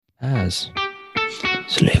As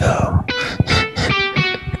Slevo.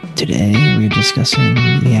 Today we're discussing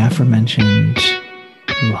the aforementioned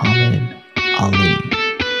Muhammad Ali,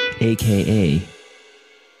 aka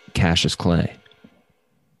Cassius Clay,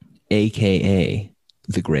 aka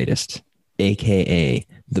the greatest, aka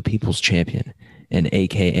the people's champion, and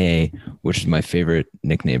aka, which is my favorite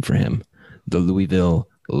nickname for him, the Louisville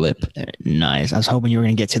Lip. Nice. I was hoping you were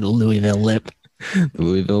going to get to the Louisville Lip. The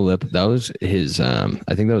Louisville Lip. That was his. I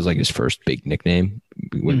think that was like his first big nickname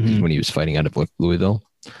when he was fighting out of Louisville,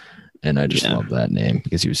 and I just love that name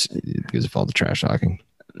because of all the trash talking.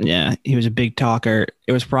 Yeah, he was a big talker.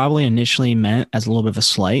 It was probably initially meant as a little bit of a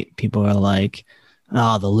slight. People were like,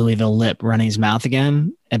 "Oh, the Louisville Lip running his mouth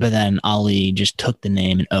again," but then Ali just took the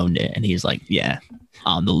name and owned it, and he's like, "Yeah,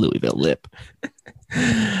 I'm the Louisville Lip."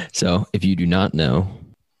 So, if you do not know,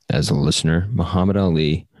 as a listener, Muhammad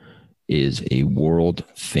Ali is a world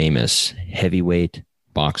famous heavyweight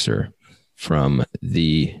boxer from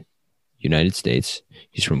the United States.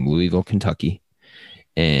 He's from Louisville, Kentucky,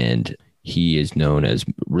 and he is known as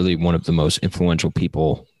really one of the most influential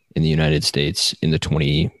people in the United States in the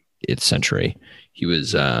 20th century. He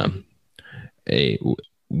was a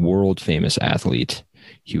world famous athlete.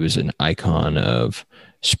 He was an icon of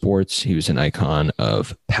sports. He was an icon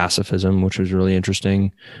of pacifism, which was really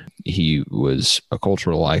interesting. He was a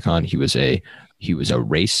cultural icon. He was a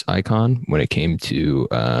race icon when it came to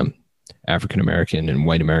African American and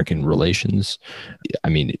white American relations. I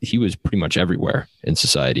mean, he was pretty much everywhere in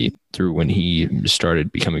society through when he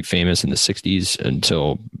started becoming famous in the 60s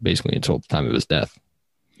until the time of his death.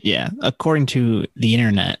 Yeah, according to the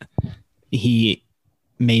internet, he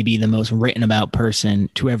may be the most written about person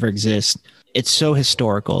to ever exist. It's so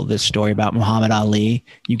historical, this story about Muhammad Ali.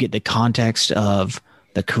 You get the context of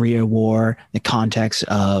the Korea War, the context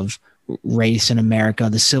of race in America,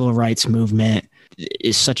 the civil rights movement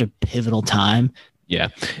is such a pivotal time. Yeah.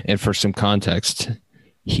 And for some context,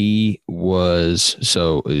 he would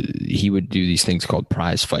do these things called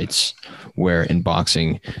prize fights, where in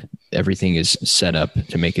boxing, everything is set up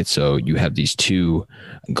to make it so you have these two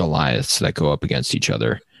Goliaths that go up against each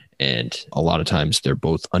other. And a lot of times they're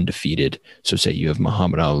both undefeated. So say you have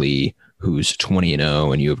Muhammad Ali, who's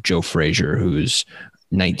 20-0, and you have Joe Frazier, who's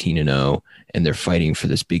 19-0, and they're fighting for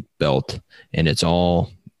this big belt. And it's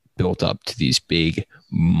all built up to these big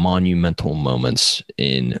monumental moments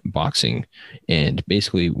in boxing. And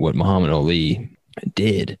basically what Muhammad Ali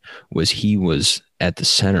did was he was at the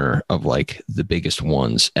center of like the biggest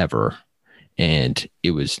ones ever. And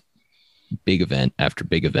it was big event after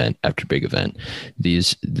big event after big event.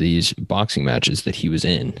 These boxing matches that he was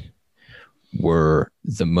in were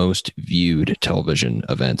the most viewed television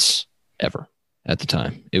events ever at the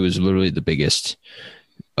time. It was literally the biggest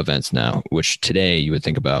events now, which today you would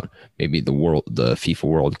think about maybe the FIFA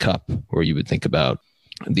World Cup, or you would think about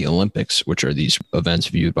the Olympics, which are these events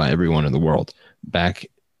viewed by everyone in the world. Back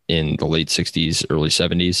in the late 60s, early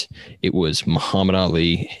 70s, it was Muhammad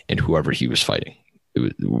Ali and whoever he was fighting.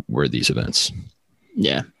 Were these events.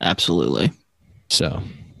 Yeah, absolutely. So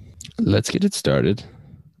let's get it started.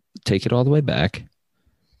 Take it all the way back.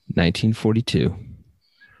 1942,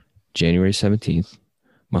 January 17th,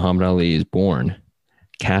 Muhammad Ali is born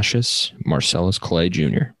Cassius Marcellus Clay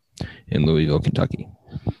Jr. in Louisville, Kentucky.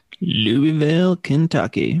 Louisville,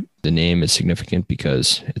 Kentucky. The name is significant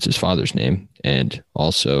because it's his father's name, and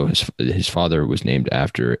also his father was named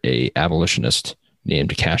after a abolitionist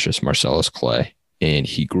named Cassius Marcellus Clay. And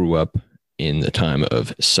he grew up in the time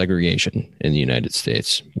of segregation in the United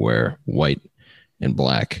States, where white and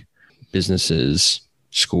black businesses,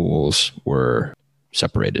 schools were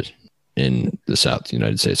separated in the South of the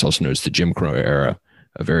United States, also known as the Jim Crow era,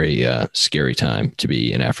 a very scary time to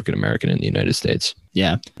be an African American in the United States.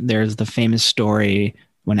 Yeah, there's the famous story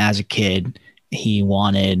when as a kid, he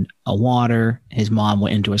wanted a water. His mom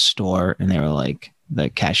went into a store and they were like,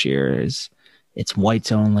 the cashier it's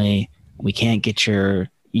whites only. We can't get your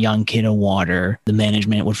young kid a water. The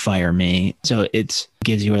management would fire me. So it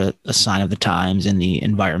gives you a sign of the times and the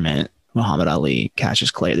environment Muhammad Ali,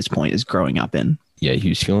 Cassius Clay at this point is growing up in. Yeah, he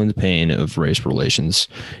was feeling the pain of race relations.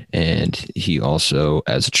 And he also,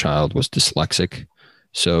 as a child, was dyslexic.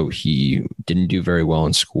 So he didn't do very well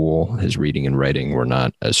in school. His reading and writing were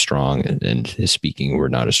not as strong, and his speaking were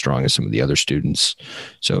not as strong as some of the other students.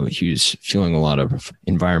 So he was feeling a lot of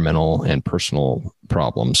environmental and personal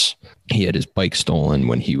problems. He had his bike stolen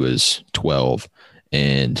when he was 12,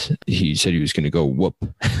 and he said he was going to go whoop.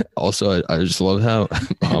 Also, I just love how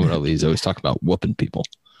Muhammad Ali is always talking about whooping people.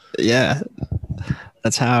 Yeah,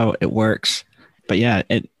 that's how it works. But yeah,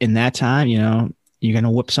 in that time, you're going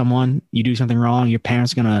to whoop someone, you do something wrong, your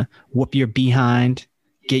parents are going to whoop your behind,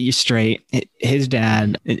 get you straight. His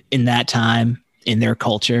dad, in that time, in their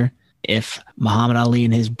culture, if Muhammad Ali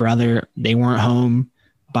and his brother, they weren't home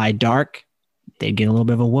by dark, they'd get a little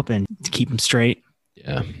bit of a whooping to keep them straight.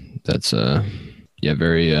 Yeah, that's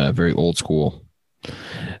very old school.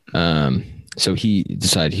 So he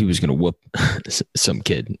decided he was going to whoop some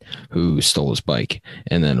kid who stole his bike.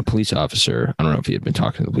 And then a police officer, I don't know if he had been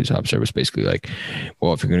talking to the police officer, was basically like,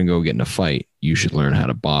 well, if you're going to go get in a fight, you should learn how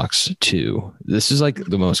to box too. This is like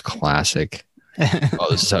the most classic. Oh,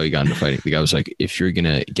 this is how he got into fighting. The guy was like, if you're going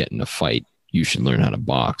to get in a fight, you should learn how to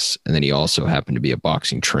box. And then he also happened to be a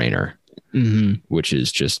boxing trainer, which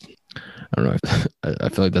is just, I don't know. I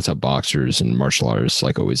feel like that's how boxers and martial artists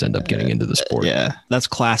like always end up getting into the sport. Yeah, that's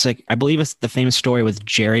classic. I believe it's the famous story with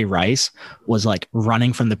Jerry Rice was like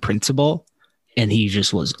running from the principal and he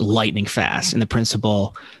just was lightning fast. And the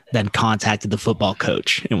principal then contacted the football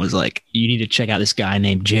coach and was like, you need to check out this guy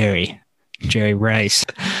named Jerry Rice.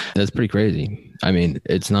 That's pretty crazy. I mean,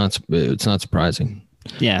 it's not surprising.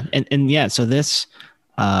 Yeah. And yeah, so this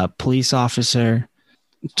police officer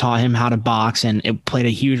taught him how to box, and it played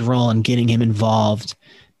a huge role in getting him involved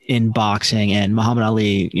in boxing. And Muhammad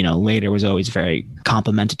Ali, later was always very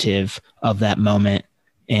complimentary of that moment.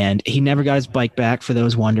 And he never got his bike back, for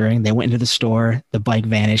those wondering. They went into the store, the bike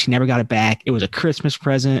vanished. He never got it back. It was a Christmas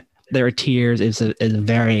present. There were tears. It was a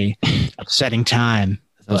very upsetting time.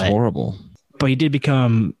 That's horrible. But he did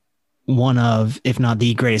become one of, if not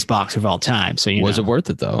the greatest boxer of all time. So was it worth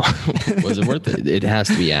it though? Was it worth it? It has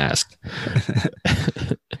to be asked.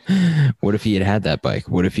 What if he had that bike?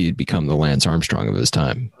 What if he had become the Lance Armstrong of his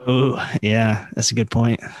time? Oh, yeah, that's a good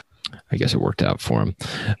point. I guess it worked out for him.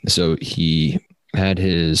 So he had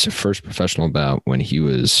his first professional bout when he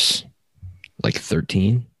was like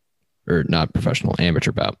 13, or not professional,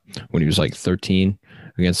 amateur bout when he was like 13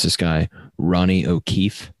 against this guy, Ronnie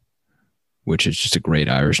O'Keefe, which is just a great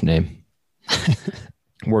Irish name.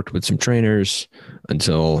 Worked with some trainers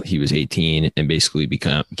until he was 18 and basically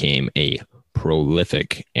became a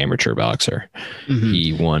prolific amateur boxer.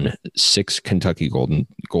 He won 6 Kentucky Golden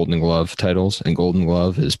Glove titles, and Golden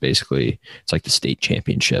Glove is basically, it's like the state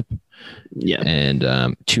championship. Yeah.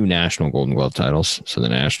 And 2 national Golden Glove titles, so the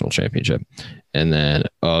national championship. And then,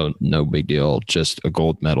 no big deal, just a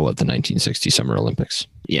gold medal at the 1960 Summer Olympics.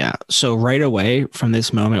 Yeah. So right away from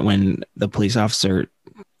this moment when the police officer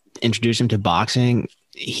introduced him to boxing,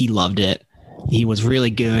 he loved it. He was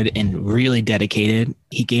really good and really dedicated.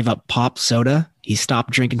 He gave up pop soda. He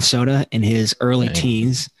stopped drinking soda in his early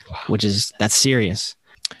teens, that's serious.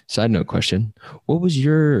 Side note question. What was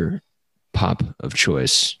your pop of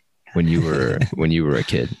choice when you were a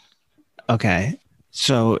kid? Okay.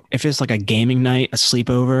 So if it's like a gaming night, a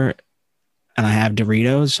sleepover, and I have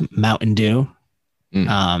Doritos, Mountain Dew,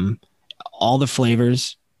 all the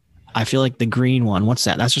flavors. I feel like the green one, what's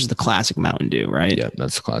that? That's just the classic Mountain Dew, right? Yeah,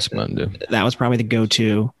 that's the classic Mountain Dew. That was probably the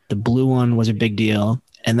go-to. The blue one was a big deal.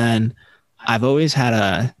 And then I've always had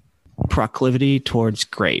a proclivity towards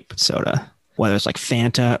grape soda, whether it's like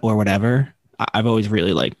Fanta or whatever. I've always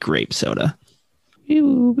really liked grape soda.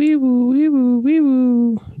 Wee-woo, wee-woo, wee-woo,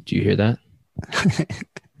 wee-woo. Do you hear that?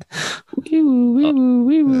 Wee-woo, wee-woo,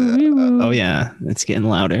 wee-woo, wee-woo. Oh, yeah. It's getting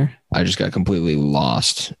louder. I just got completely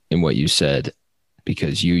lost in what you said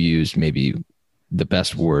because you used maybe the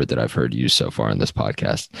best word that I've heard used so far in this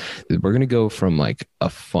podcast. We're going to go from like a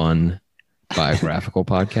fun biographical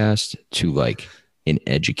podcast to like an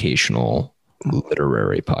educational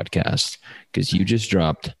literary podcast, because you just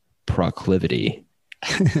dropped proclivity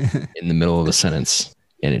in the middle of a sentence,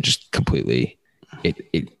 and it just completely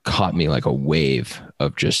it caught me like a wave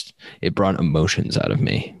of just, it brought emotions out of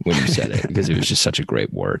me when you said it, because it was just such a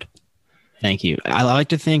great word. Thank you. I like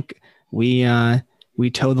to think we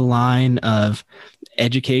toe the line of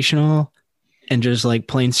educational and just like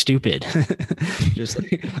plain stupid. Just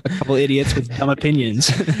like a couple idiots with dumb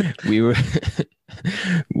opinions. We were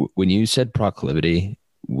when you said proclivity,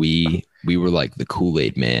 we were like the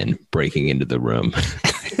Kool-Aid man breaking into the room.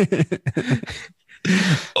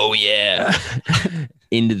 Oh yeah.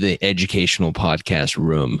 Into the educational podcast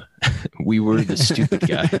room. We were the stupid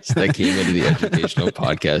guys that came into the educational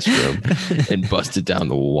podcast room and busted down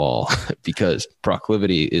the wall, because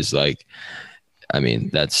proclivity is like, I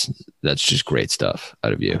mean, that's just great stuff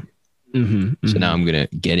out of you. So now I'm going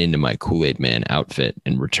to get into my Kool-Aid man outfit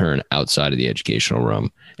and return outside of the educational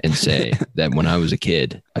room and say that when I was a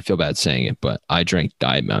kid, I feel bad saying it, but I drank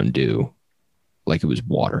Diet Mountain Dew like it was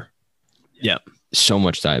water. Yep. So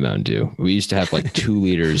much Diet Mountain Dew. We used to have like 2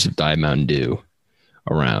 liters of Diet Mountain Dew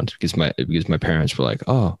around because my parents were like,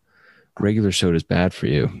 oh, regular soda is bad for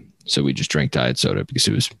you. So we just drank diet soda because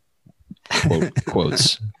it was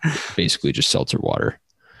quotes, basically just seltzer water.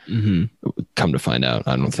 Mm-hmm. Come to find out,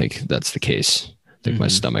 I don't think that's the case. I think my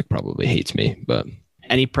stomach probably hates me. But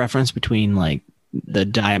any preference between like the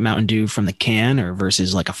Diet Mountain Dew from the can or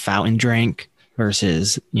versus like a fountain drink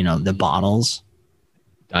versus, you know, the bottles?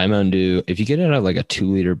 Diet Mountain Dew, if you get it out of like a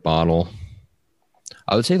 2-liter bottle,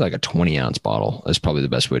 I would say like a 20-ounce bottle is probably the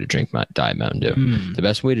best way to drink Diet Mountain Dew. The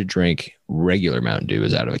best way to drink regular Mountain Dew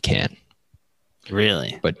is out of a can.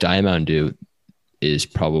 Really? But Diet Mountain Dew is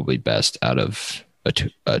probably best out of a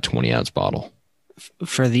 20-ounce bottle.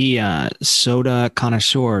 For the soda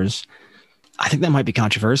connoisseurs, I think that might be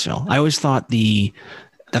controversial. I always thought the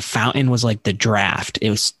fountain was like the draft. It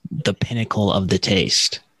was the pinnacle of the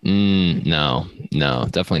taste. No,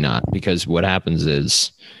 definitely not. Because what happens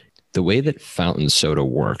is the way that fountain soda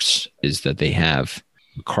works is that they have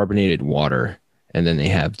carbonated water and then they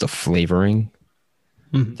have the flavoring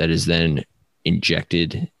that is then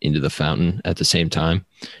injected into the fountain at the same time.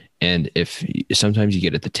 And if sometimes you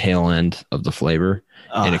get at the tail end of the flavor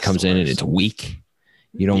and it comes in and it's weak,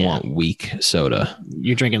 you don't want weak soda.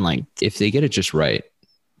 You're drinking like, if they get it just right,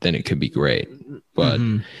 then it could be great. But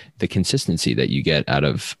the consistency that you get out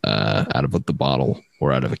of the bottle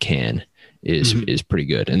or out of a can is pretty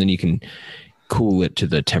good. And then you can cool it to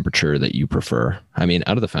the temperature that you prefer. I mean,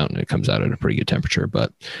 out of the fountain, it comes out at a pretty good temperature,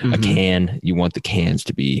 but a can, you want the cans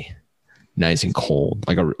to be nice and cold,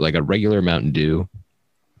 like a regular Mountain Dew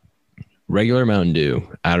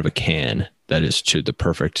out of a can that is to the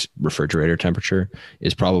perfect refrigerator temperature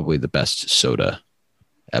is probably the best soda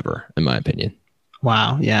ever, in my opinion.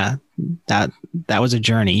 Wow. Yeah. That was a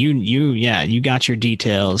journey. You got your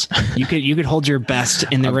details. You could hold your best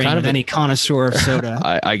in the ring with any connoisseur of soda.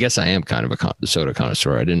 I guess I am kind of a soda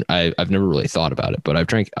connoisseur. I've never really thought about it, but I've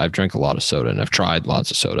drank a lot of soda and I've tried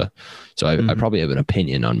lots of soda. So I probably have an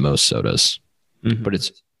opinion on most sodas, but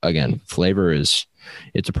it's, again, flavor it's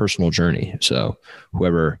a personal journey. So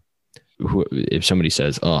if somebody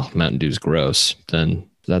says, "Oh, Mountain Dew is gross," then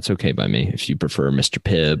that's okay by me. If you prefer Mr.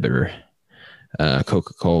 Pibb or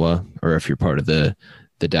Coca-Cola, or if you're part of the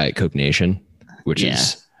Diet Coke Nation, which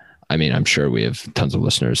is, I mean, I'm sure we have tons of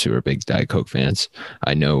listeners who are big Diet Coke fans.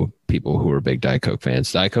 I know people who are big Diet Coke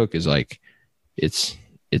fans. Diet Coke is like, it's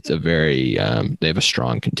a very, they have a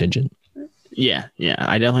strong contingent. Yeah.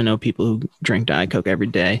 I definitely know people who drink Diet Coke every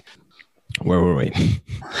day. Where were we?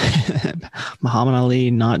 Muhammad Ali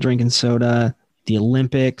not drinking soda, the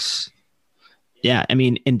Olympics. Yeah, I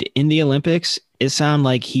mean, in the Olympics, it sounded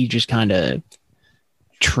like he just kind of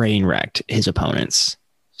train wrecked his opponents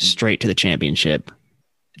straight to the championship.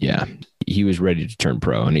 Yeah, he was ready to turn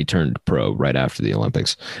pro, and he turned pro right after the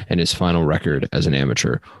Olympics. And his final record as an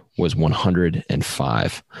amateur was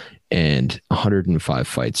 105, and 105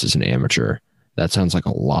 fights as an amateur. That sounds like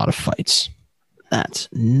a lot of fights. That's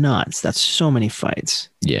nuts. That's so many fights.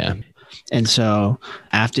 Yeah. And so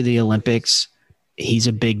after the Olympics, he's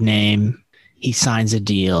a big name. He signs a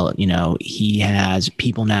deal. You know, he has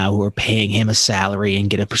people now who are paying him a salary and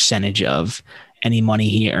get a percentage of any money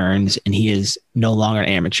he earns. And he is no longer an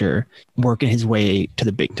amateur, working his way to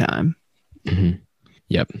the big time. Mm-hmm.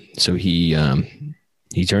 Yep. So he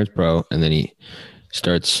turns pro, and then he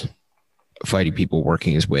starts fighting people,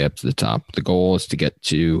 working his way up to the top. The goal is to get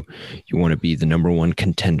to, you want to be the number one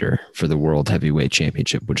contender for the World Heavyweight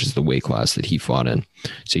Championship, which is the weight class that he fought in.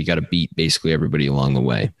 So you got to beat basically everybody along the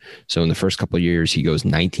way. So in the first couple of years, he goes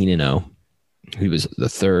 19-0. He was the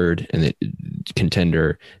third and the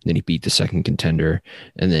contender, and then he beat the second contender,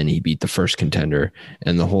 and then he beat the first contender.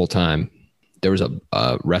 And the whole time, there was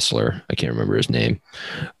a wrestler, I can't remember his name,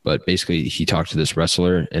 but basically he talked to this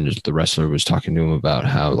wrestler, and the wrestler was talking to him about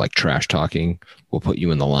how like trash talking will put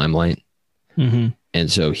you in the limelight. Mm-hmm.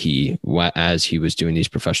 And so as he was doing these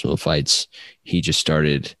professional fights, he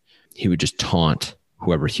would just taunt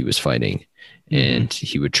whoever he was fighting, and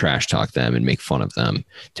he would trash talk them and make fun of them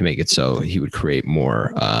to make it so he would create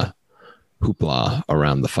more hoopla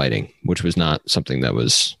around the fighting, which was not something that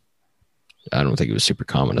was, I don't think it was super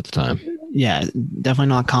common at the time. Yeah, definitely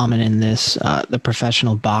not common in this, the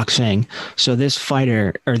professional boxing. So this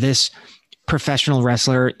fighter, or this professional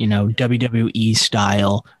wrestler, you know, WWE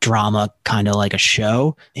style drama, kind of like a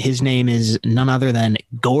show. His name is none other than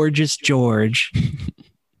Gorgeous George.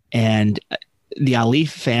 And the Ali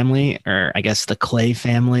family, or I guess the Clay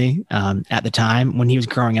family, at the time when he was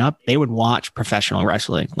growing up, they would watch professional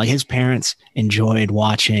wrestling. Like his parents enjoyed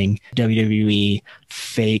watching WWE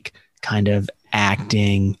fake kind of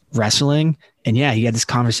acting wrestling. And yeah, he had this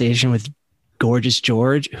conversation with Gorgeous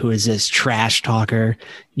George, who is this trash talker,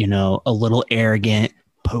 you know, a little arrogant,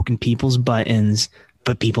 poking people's buttons,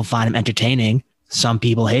 but people find him entertaining. Some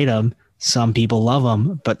people hate him, some people love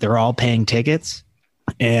him, but they're all paying tickets.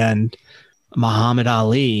 And Muhammad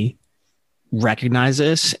Ali recognized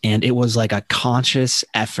this, and it was like a conscious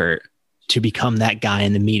effort to become that guy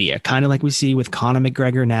in the media, kind of like we see with Conor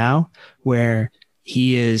McGregor now, where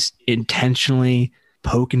he is intentionally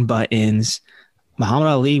poking buttons. Muhammad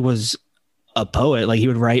Ali was a poet. Like, he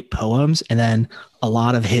would write poems, and then a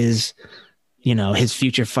lot of his, his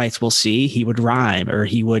future fights, we'll see, he would rhyme, or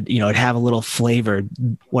he would, it'd have a little flavor.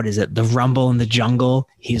 What is it? The rumble in the jungle.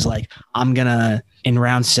 He's like, in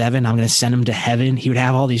round 7, I'm going to send him to heaven. He would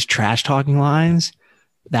have all these trash talking lines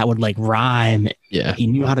that would like rhyme. Yeah. He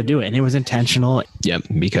knew how to do it, and it was intentional. Yeah,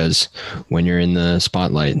 because when you're in the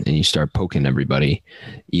spotlight and you start poking everybody,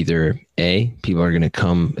 either A, people are going to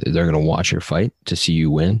come, they're going to watch your fight to see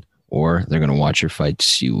you win, or they're going to watch your fight to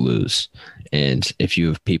see you lose. And if you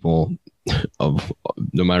have people of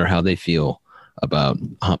no matter how they feel about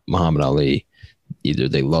Muhammad Ali, either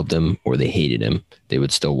they loved him or they hated him, they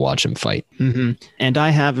would still watch him fight. Mm-hmm. And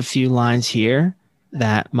I have a few lines here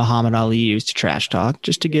that Muhammad Ali used to trash talk,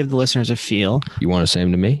 just to give the listeners a feel. You want to say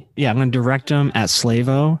them to me? Yeah, I'm going to direct them at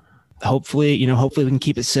Slavo. Hopefully we can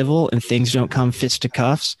keep it civil and things don't come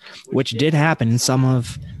fisticuffs, which did happen in some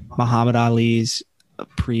of Muhammad Ali's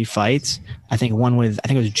pre-fights. I think it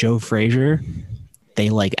was Joe Frazier. They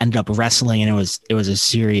like ended up wrestling, and it was a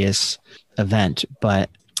serious event. But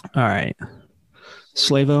all right,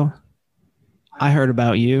 Slavo, I heard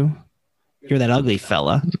about you. You're that ugly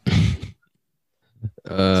fella.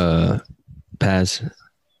 Paz,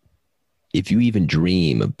 if you even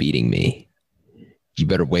dream of beating me, you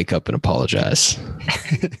better wake up and apologize.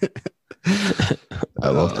 I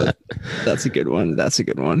love that. That's a good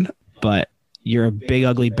one. But you're a big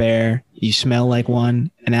ugly bear. You smell like one.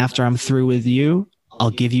 And after I'm through with you,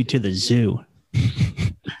 I'll give you to the zoo.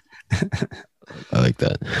 I like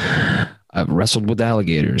that. I've wrestled with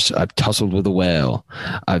alligators. I've tussled with a whale.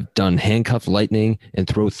 I've done handcuff lightning and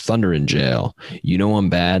throw thunder in jail. You know I'm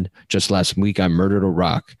bad. Just last week I murdered a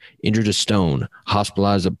rock, injured a stone,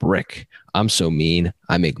 hospitalized a brick. I'm so mean,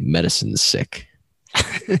 I make medicine sick.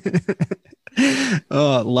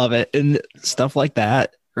 Oh, love it. And stuff like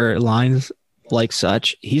that, or lines like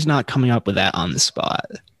such, he's not coming up with that on the spot.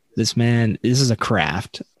 This is a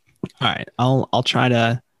craft. All right, I'll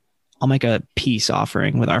make a peace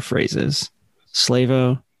offering with our phrases.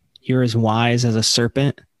 Slavo, you're as wise as a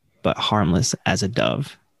serpent, but harmless as a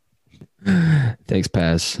dove. Thanks,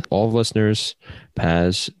 Paz. All listeners,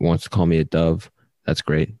 Paz wants to call me a dove. That's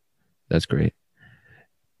great. But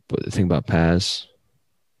the thing about Paz,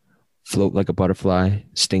 float like a butterfly,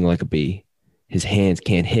 sting like a bee. His hands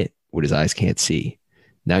can't hit what his eyes can't see.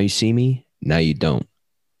 Now you see me, now you don't.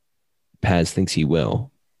 Paz thinks he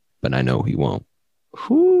will, but I know he won't.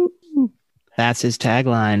 Whoo. That's his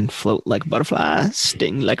tagline: float like a butterfly,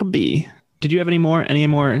 sting like a bee. Did you have any more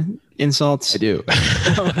insults? I do.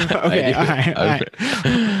 Okay, all right.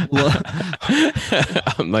 Well,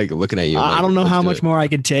 I'm like looking at you. I don't know how much more I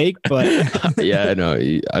could take, but yeah, I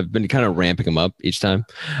know. I've been kind of ramping them up each time.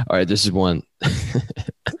 All right, this is one.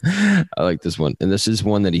 I like this one, and this is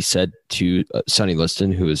one that he said to Sonny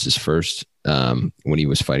Liston, who was his first when he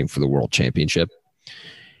was fighting for the world championship.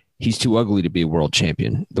 He's too ugly to be a world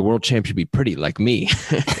champion. The world champ should be pretty like me.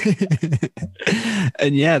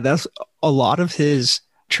 And yeah, that's a lot of his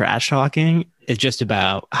trash talking is just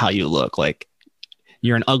about how you look. Like,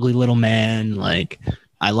 you're an ugly little man. Like,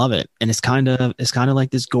 I love it. And it's kind of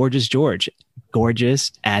like this gorgeous George.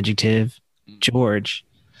 Gorgeous adjective, George.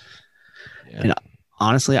 Yeah. And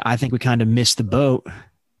honestly, I think we kind of missed the boat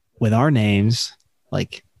with our names.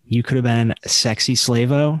 Like, you could have been Sexy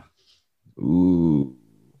Slavo. Ooh.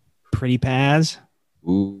 Pretty Paz.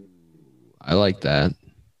 Ooh, I like that.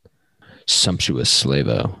 Sumptuous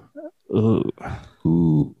Slavo.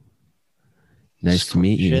 Ooh. Nice to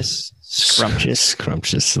meet you. Scrumptious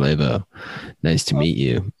Slavo. Nice to meet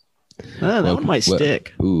you. That one might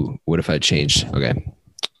stick. Ooh, what if I changed? Okay.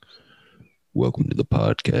 Welcome to the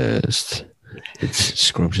podcast. It's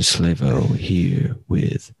Scrumptious Slavo here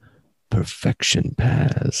with Perfection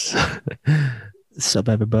Paz. Sup,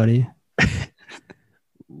 everybody?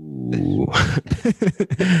 Ooh.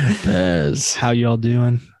 Paz. How y'all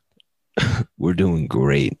doing? We're doing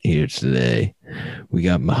great here today. We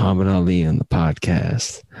got Muhammad Ali on the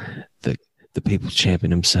podcast, the people's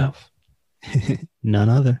champion himself. None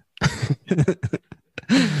other.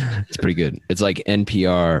 It's pretty good. It's like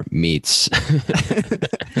NPR meets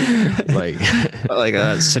like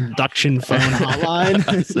a seduction phone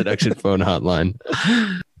hotline. Seduction phone hotline.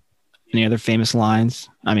 Any other famous lines?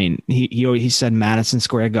 I mean, he said Madison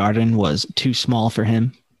Square Garden was too small for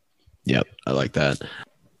him. Yep, I like that.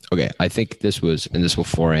 Okay, I think this will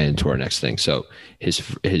foray into our next thing. So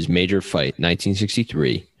his major fight,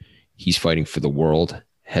 1963, he's fighting for the world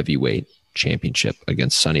heavyweight championship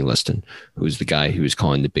against Sonny Liston, who's the guy who was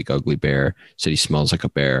calling the big ugly bear, said he smells like a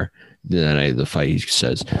bear. Then the night of the fight, he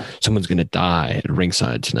says, someone's going to die at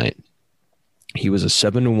ringside tonight. He was a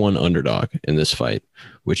 7-1 underdog in this fight,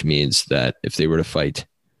 which means that if they were to fight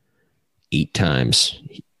 8 times,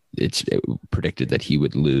 it predicted that he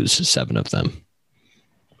would lose 7 of them.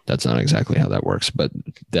 That's not exactly how that works, but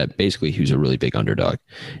that basically he was a really big underdog,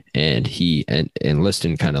 and he and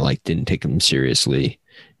Liston kind of like didn't take him seriously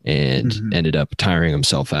and ended up tiring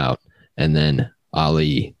himself out. And then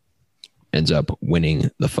Ali ends up winning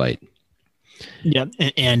the fight. Yeah.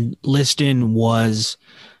 And Liston was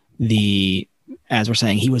as we're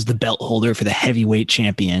saying, he was the belt holder for the heavyweight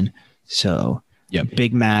champion. So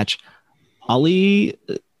big match. Ali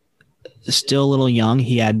is still a little young.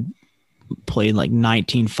 He had played like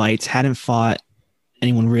 19 fights, hadn't fought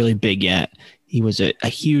anyone really big yet. He was a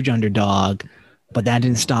huge underdog, but that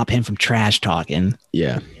didn't stop him from trash talking.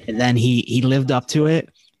 Yeah. And then he lived up to it,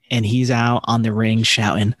 and he's out on the ring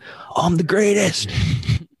shouting, I'm the greatest.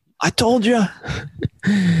 I told you.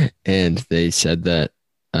 And they said that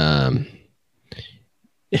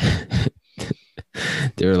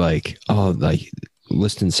they were like, oh, like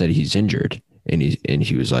Liston said he's injured. And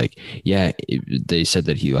he was like, yeah, they said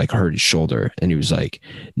that he like hurt his shoulder. And he was like,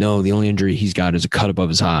 no, the only injury he's got is a cut above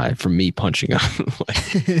his eye from me punching him.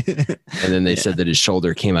 And then they said that his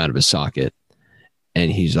shoulder came out of his socket.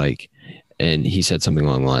 And he's like, and he said something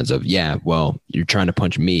along the lines of, yeah, well, you're trying to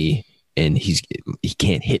punch me and he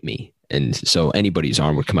can't hit me. And so anybody's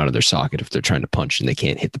arm would come out of their socket if they're trying to punch and they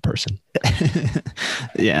can't hit the person.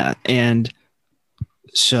 Yeah. And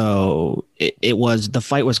so the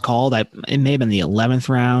fight was called. It may have been the 11th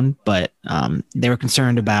round, but they were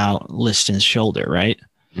concerned about Liston's shoulder, right?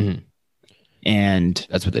 Mm-hmm. And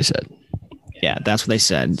that's what they said. Yeah, that's what they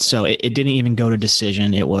said. So it didn't even go to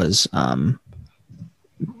decision. It was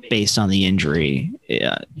based on the injury.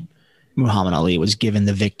 Muhammad Ali was given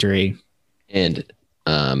the victory. And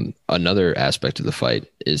another aspect of the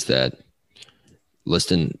fight is that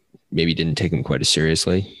Liston maybe didn't take him quite as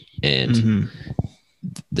seriously. And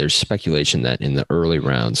there's speculation that in the early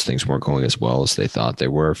rounds, things weren't going as well as they thought they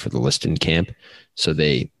were for the Liston camp. So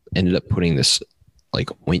they ended up putting this like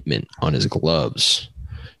ointment on his gloves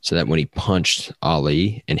so that when he punched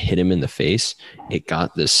Ali and hit him in the face, it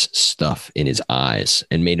got this stuff in his eyes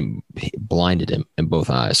and blinded him in both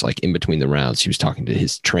eyes. Like in between the rounds, he was talking to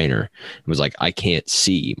his trainer and was like, I can't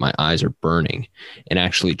see, my eyes are burning, and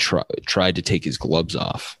actually tried to take his gloves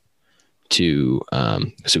off to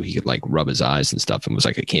so he could like rub his eyes and stuff, and was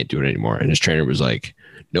like, I can't do it anymore. And his trainer was like,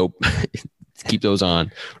 nope, keep those on,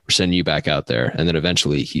 we're sending you back out there. And then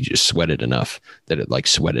eventually he just sweated enough that it like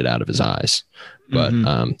sweated out of his eyes. But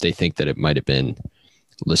they think that it might have been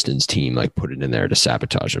Liston's team like put it in there to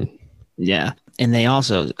sabotage him. Yeah. And they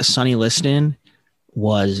also, Sonny Liston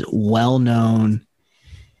was well-known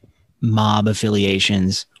mob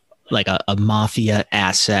affiliations, like a mafia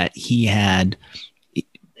asset. They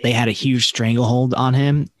had a huge stranglehold on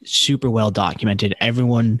him, super well documented.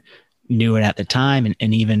 Everyone knew it at the time,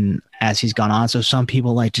 and even as he's gone on. So some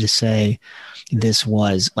people like to say this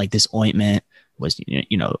ointment was,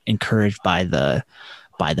 encouraged by the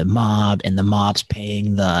mob, and the mob's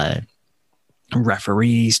paying the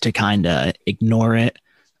referees to kind of ignore it.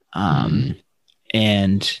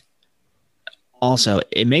 And also,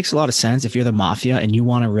 it makes a lot of sense if you're the mafia and you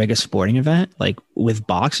want to rig a sporting event. Like with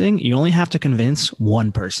boxing, you only have to convince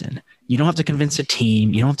one person. You don't have to convince a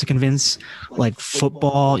team. You don't have to convince, like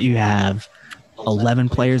football, you have 11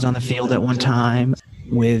 players on the field at one time.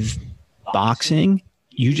 With boxing,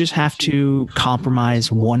 you just have to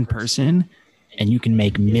compromise one person and you can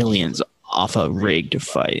make millions off a rigged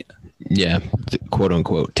fight. Yeah, quote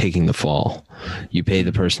unquote, taking the fall. You pay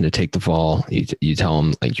the person to take the fall. You tell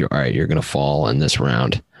them like, you're all right, you're going to fall in this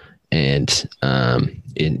round. And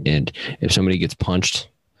if somebody gets punched,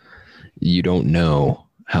 you don't know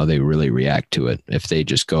how they really react to it. If they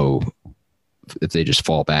just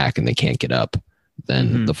fall back and they can't get up,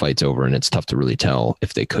 then the fight's over, and it's tough to really tell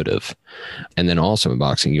if they could have. And then also in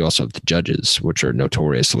boxing, you also have the judges, which are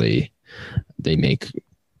notoriously, they make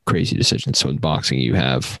crazy decisions. So in boxing, you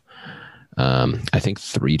have, I think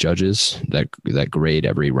 3 judges that grade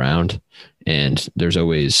every round, and there's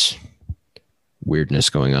always weirdness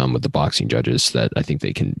going on with the boxing judges that I think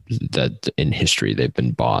that in history they've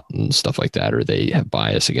been bought and stuff like that, or they have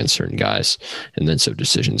bias against certain guys, and then so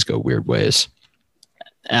decisions go weird ways.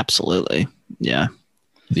 Absolutely. Yeah.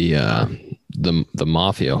 The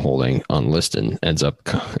mafia holding on Liston ends up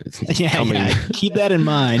coming. Keep that in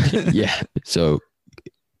mind. Yeah. So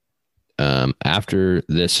after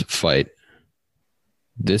this fight,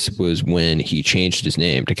 this was when he changed his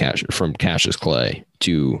name to from Cassius Clay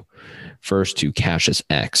to first to Cassius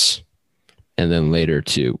X, and then later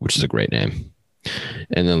to, which is a great name,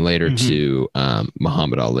 and then later to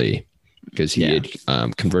Muhammad Ali, because he had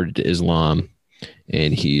converted to Islam,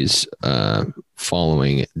 and he's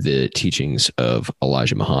following the teachings of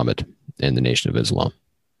Elijah Muhammad and the Nation of Islam.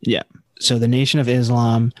 Yeah. So the Nation of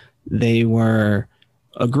Islam, they were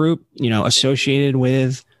a group, associated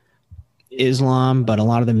with Islam, but a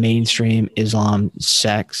lot of the mainstream Islam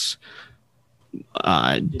sects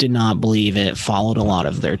did not believe it, followed a lot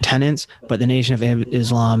of their tenets. But the Nation of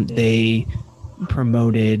Islam, they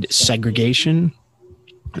promoted segregation,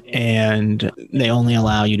 and they only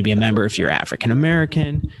allow you to be a member if you're African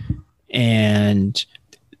American, and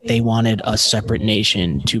they wanted a separate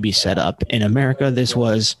nation to be set up in America. This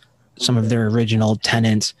was some of their original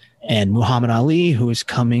tenets. And Muhammad Ali, who is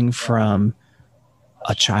coming from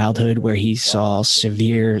a childhood where he saw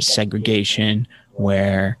severe segregation,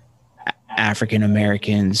 where African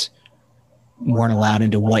Americans weren't allowed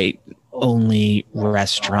into white-only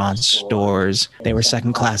restaurants, stores. They were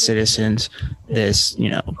second-class citizens. This,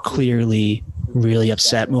 clearly really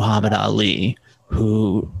upset Muhammad Ali,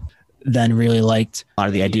 who then really liked a lot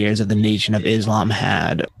of the ideas that the Nation of Islam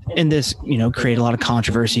had. And this, created a lot of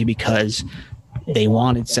controversy because they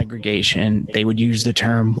wanted segregation. They would use the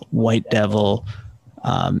term white devil.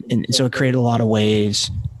 And so it created a lot of waves.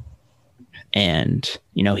 And,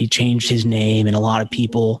 he changed his name, and a lot of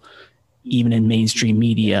people, even in mainstream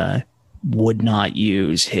media, would not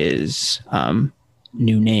use his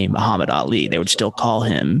new name, Muhammad Ali. They would still call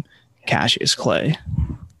him Cassius Clay.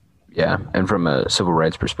 Yeah, and from a civil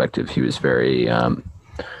rights perspective, he was very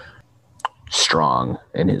strong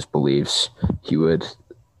in his beliefs. He would,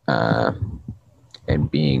 and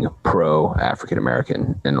being pro-African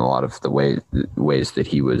American in a lot of the ways that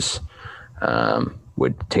he was,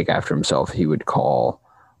 would take after himself. He would call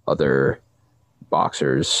other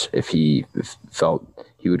boxers, if he felt,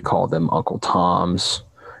 he would call them Uncle Toms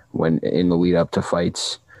when in the lead up to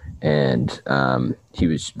fights. And he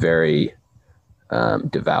was very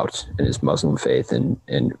devout in his Muslim faith, and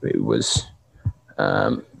it was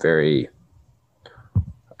very,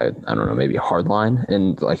 I don't know, maybe hardline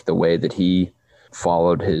in like the way that he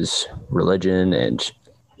followed his religion. And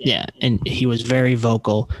he was very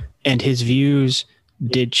vocal, and his views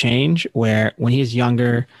did change, where when he was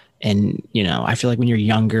younger, and I feel like when you're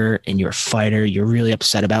younger and you're a fighter, you're really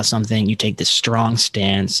upset about something, you take this strong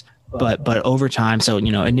stance, but over time, so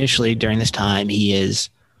initially during this time, he is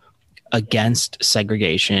against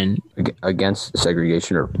segregation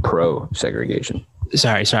or pro segregation.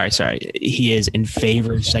 Sorry. He is in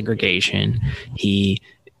favor of segregation. He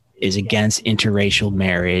is against interracial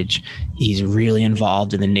marriage. He's really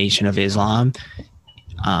involved in the Nation of Islam.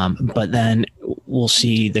 But then we'll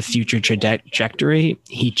see the future trajectory.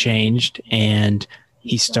 He changed, and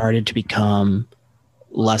he started to become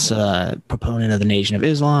less a proponent of the Nation of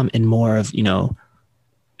Islam and more of,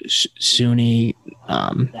 Sunni,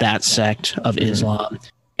 that sect of Islam.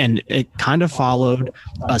 And it kind of followed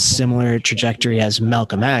a similar trajectory as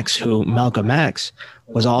Malcolm X, who Malcolm X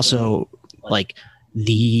was also like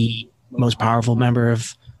the most powerful member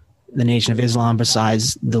of the Nation of Islam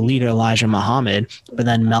besides the leader Elijah Muhammad. But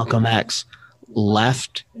then Malcolm X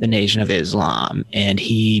left the Nation of Islam, and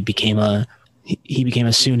he became a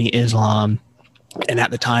Sunni Islam. And at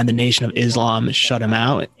the time, the Nation of Islam shut him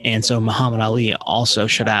out. And so Muhammad Ali also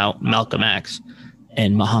shut out Malcolm X.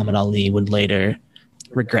 And Muhammad Ali would later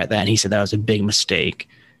regret that. And he said that was a big mistake.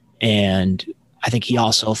 And I think he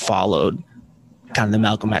also followed kind of the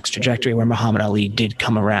Malcolm X trajectory, where Muhammad Ali did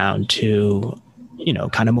come around to,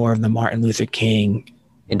 kind of more of the Martin Luther King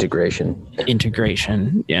integration.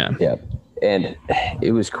 Yeah. Yeah. And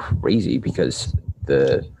it was crazy because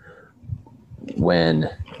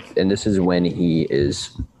and this is when he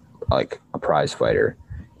is like a prize fighter.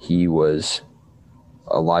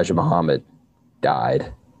 Elijah Muhammad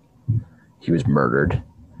died. He was murdered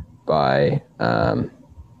by, and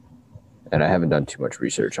I haven't done too much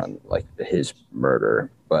research on like his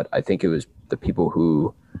murder, but I think it was the people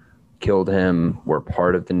who killed him were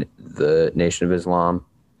part of the Nation of Islam.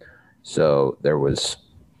 So there was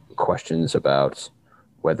questions about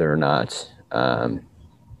whether or not,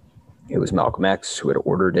 it was Malcolm X who had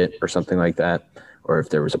ordered it or something like that, or if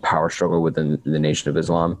there was a power struggle within the Nation of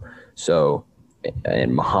Islam. So,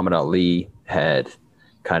 and Muhammad Ali had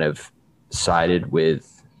kind of sided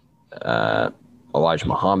with Elijah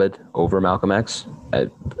Muhammad over Malcolm X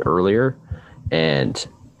earlier, and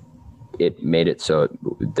it made it so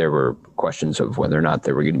there were questions of whether or not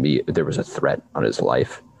there was a threat on his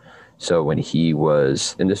life. So when he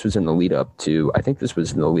was, and this was in the lead up to, I think this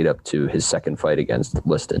was in the lead up to his second fight against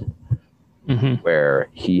Liston, where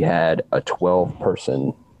he had a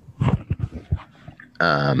 12-person,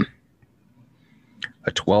 a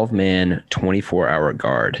 12-man, 24-hour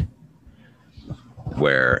guard,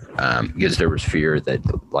 where because there was fear that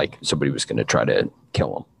like somebody was going to try to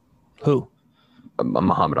kill him. Who?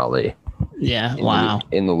 Muhammad Ali. Yeah. Wow.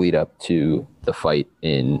 In the lead up to the fight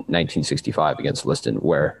in 1965 against Liston,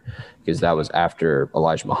 because that was after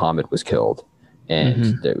Elijah Muhammad was killed,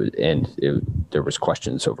 and there was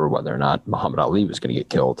questions over whether or not Muhammad Ali was going to get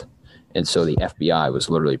killed, and so the FBI was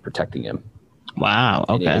literally protecting him. Wow.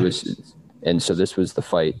 Okay. And so this was the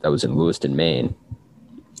fight that was in Lewiston, Maine.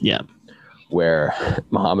 Yeah. Where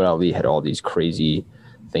Muhammad Ali had all these crazy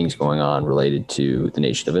things going on related to the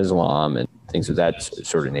Nation of Islam and things of that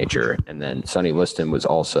sort of nature. And then Sonny Liston was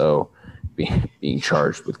also being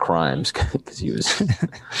charged with crimes because he was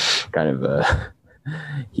kind of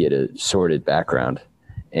he had a sordid background.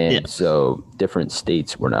 And so different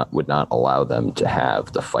states would not allow them to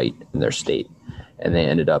have the fight in their state. And they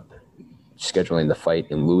ended up scheduling the fight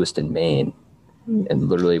in Lewiston, Maine, and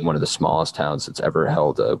literally one of the smallest towns that's ever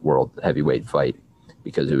held a world heavyweight fight,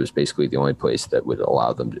 because it was basically the only place that would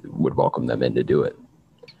welcome them in to do it.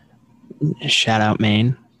 Shout out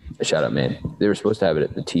Maine. Shout out Maine. They were supposed to have it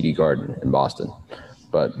at the TD Garden in Boston,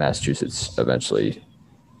 but Massachusetts eventually,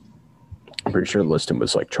 I'm pretty sure Liston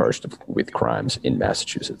was like charged with crimes in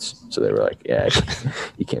Massachusetts. So they were like, yeah,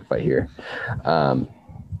 you can't fight here.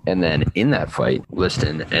 And then in that fight,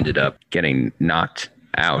 Liston ended up getting knocked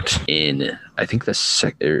out in, I think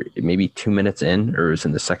maybe 2 minutes in, or it was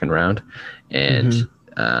in the second round, and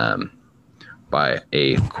by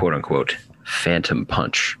a quote unquote phantom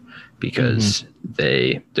punch, because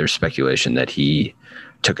there's speculation that he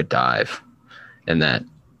took a dive, and that,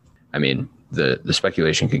 I mean, the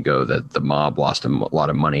speculation could go that the mob lost him a lot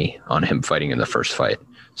of money on him fighting in the first fight.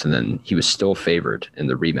 So then he was still favored in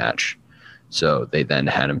the rematch. So they then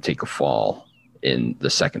had him take a fall in the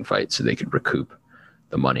second fight so they could recoup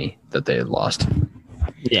the money that they had lost.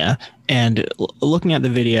 Yeah. And looking at the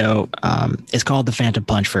video, it's called the Phantom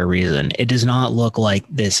Punch for a reason. It does not look like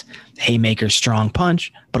this haymaker strong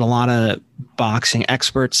punch, but a lot of boxing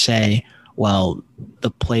experts say, well,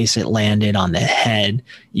 the place it landed on the head,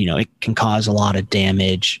 it can cause a lot of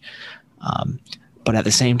damage. But at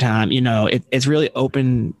the same time, it's really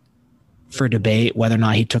open for debate whether or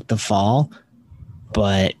not he took the fall.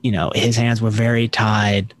 But, his hands were very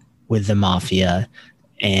tied with the mafia.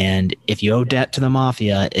 And if you owe debt to the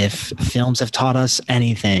mafia, if films have taught us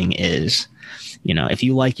anything, is, if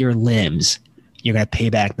you like your limbs, you're going to pay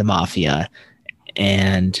back the mafia.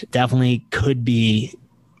 And definitely could be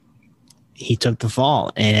he took the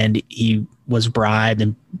fall and he was bribed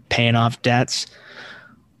and paying off debts.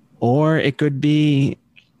 Or it could be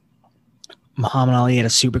Muhammad Ali had a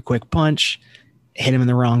super quick punch, hit him in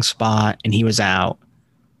the wrong spot, and he was out.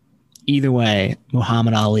 Either way,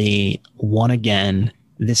 Muhammad Ali won again,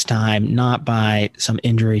 this time not by some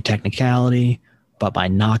injury technicality, but by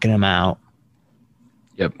knocking him out.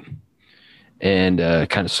 Yep. And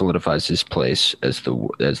kind of solidifies his place as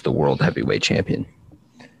the world heavyweight champion.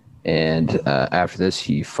 And after this,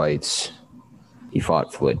 he fought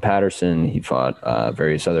Floyd Patterson. He fought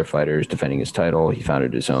various other fighters defending his title. He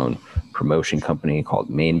founded his own promotion company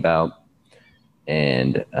called Main Bout.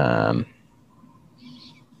 And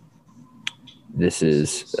this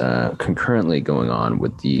is concurrently going on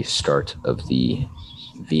with the start of the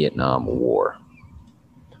Vietnam War,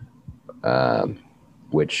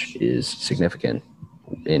 which is significant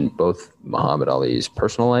in both Muhammad Ali's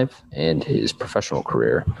personal life and his professional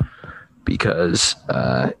career, because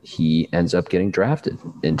he ends up getting drafted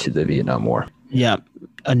into the Vietnam War. Yeah.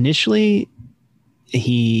 Initially,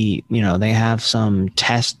 they have some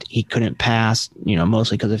test he couldn't pass,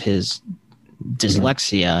 mostly because of his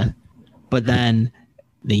dyslexia. But then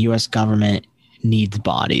the U.S. government needs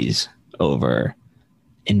bodies over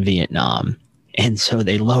in Vietnam. And so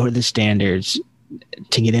they lowered the standards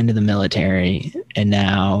to get into the military. And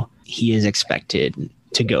now he is expected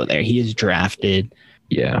to go there. He is drafted.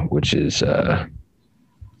 Yeah, which is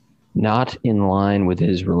not in line with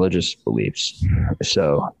his religious beliefs.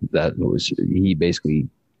 So he basically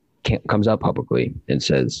comes out publicly and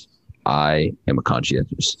says, I am a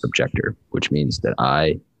conscientious objector, which means that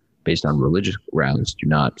I, based on religious grounds, do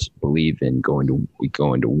not believe in going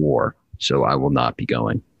to war. So I will not be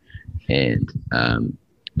going. And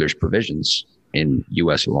there's provisions in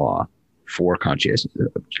U.S. law for conscientious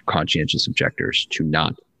objectors to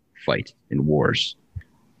not fight in wars.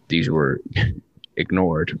 These were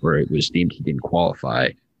ignored, where it was deemed he didn't qualify.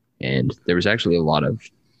 And there was actually a lot of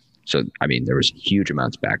So, I mean, there was huge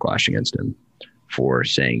amounts of backlash against him for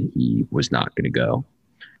saying he was not going to go,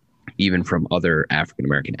 even from other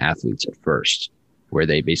African-American athletes at first, where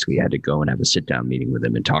they basically had to go and have a sit-down meeting with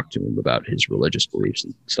him and talk to him about his religious beliefs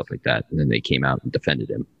and stuff like that. And then they came out and defended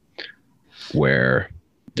him, where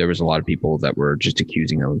there was a lot of people that were just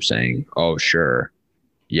accusing him of saying, oh, sure,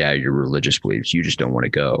 yeah, your religious beliefs, you just don't want to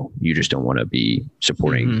go. You just don't want to be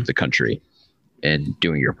supporting the country and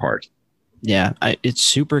doing your part. Yeah, it's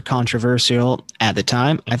super controversial at the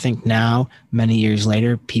time. I think now, many years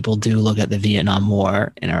later, people do look at the Vietnam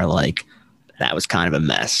War and are like, that was kind of a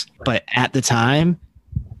mess. But at the time,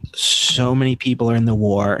 so many people are in the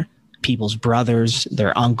war, people's brothers,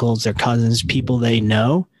 their uncles, their cousins, people they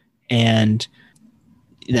know. And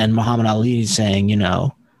then Muhammad Ali is saying, you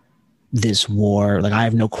know, this war, like, I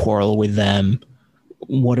have no quarrel with them.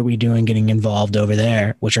 What are we doing getting involved over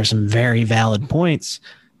there? Which are some very valid points.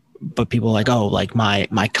 But people are like, oh, like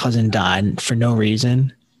my cousin died for no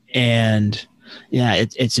reason. And yeah,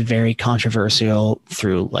 it's very controversial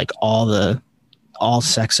through like all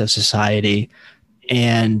sects of society.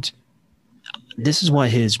 And this is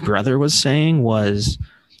what his brother was saying, was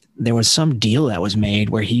there was some deal that was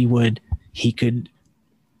made where he could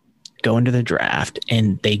go into the draft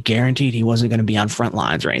and they guaranteed he wasn't going to be on front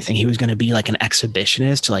lines or anything. He was going to be like an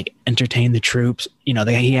exhibitionist to like entertain the troops. You know,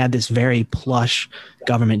 he had this very plush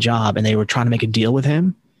government job and they were trying to make a deal with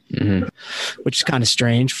him, which is kind of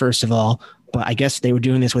strange, first of all. But I guess they were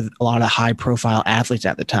doing this with a lot of high profile athletes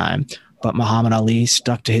at the time. But Muhammad Ali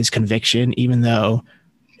stuck to his conviction, even though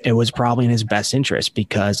it was probably in his best interest,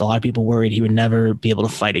 because a lot of people worried he would never be able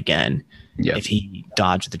to fight again if he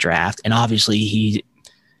dodged the draft. And obviously he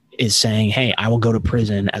is saying, hey, I will go to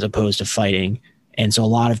prison as opposed to fighting. And so a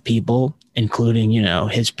lot of people, including, you know,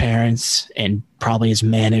 his parents and probably his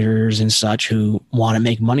managers and such, who want to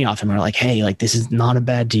make money off him, are like, hey, like, this is not a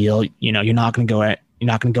bad deal. You know, you're not going to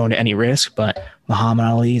go into any risk. But Muhammad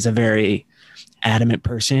Ali is a very adamant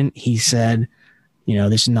person. He said, you know,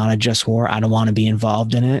 this is not a just war. I don't want to be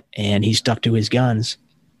involved in it. And he stuck to his guns.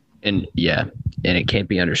 And yeah, and it can't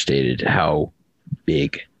be understated how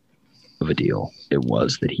big of a deal it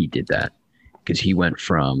was that he did that, because he went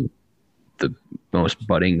from the most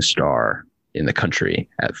budding star in the country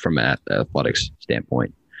from an athletics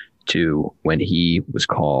standpoint to when he was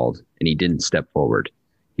called and he didn't step forward.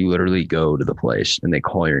 You literally go to the place and they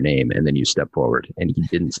call your name and then you step forward, and he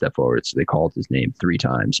didn't step forward. So they called his name 3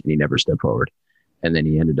 times and he never stepped forward. And then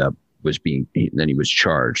he ended up then he was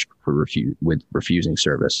charged for refusing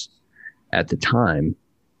service. At the time,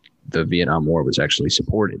 the Vietnam War was actually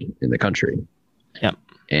supported in the country. Yep.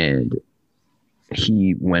 And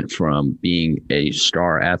he went from being a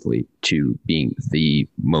star athlete to being the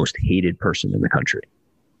most hated person in the country.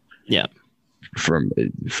 Yeah. From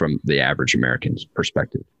the average American's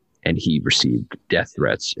perspective. And he received death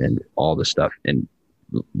threats and all this stuff. And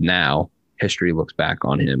now history looks back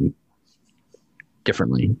on him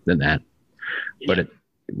differently than that. Yeah. But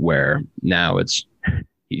where now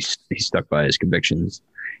he's stuck by his convictions.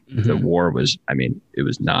 The war was, I mean, it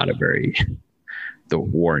was not the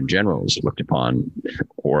war in general was looked upon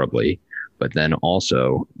horribly, but then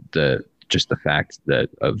also the fact that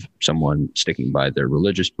of someone sticking by their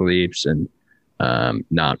religious beliefs and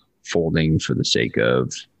not folding for the sake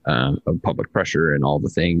of public pressure and all the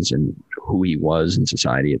things and who he was in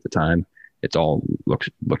society at the time, it's all looked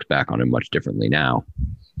back on him much differently now.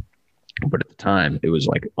 But at the time, it was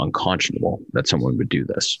like unconscionable that someone would do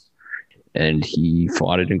this. And he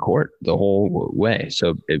fought it in court the whole way.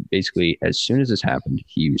 So basically, as soon as this happened,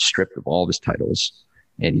 he was stripped of all of his titles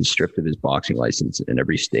and he's stripped of his boxing license in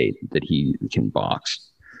every state that he can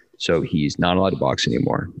box. So he's not allowed to box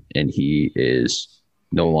anymore. And he is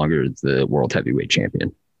no longer the world heavyweight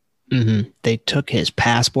champion. They took his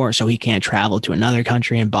passport, so he can't travel to another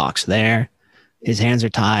country and box there. His hands are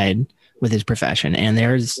tied with his profession, and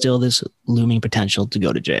there's still this looming potential to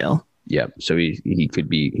go to jail. Yeah, so he could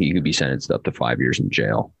be sentenced up to 5 years in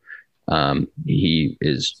jail. He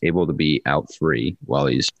is able to be out free while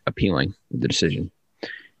he's appealing the decision,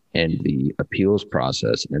 and the appeals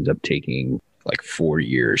process ends up taking like 4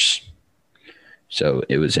 years. So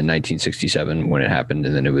it was in 1967 when it happened,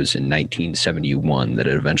 and then it was in 1971 that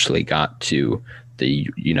it eventually got to the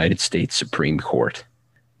United States Supreme Court,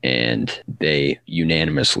 and they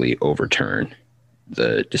unanimously overturned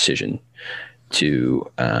the decision to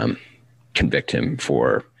convict him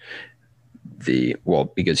for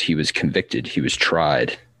because he was convicted, he was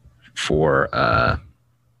tried for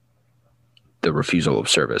the refusal of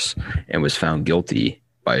service and was found guilty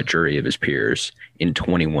by a jury of his peers in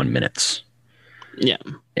 21 minutes. Yeah.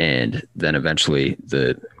 And then eventually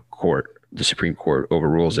the court the Supreme Court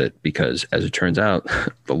overrules it because, as it turns out,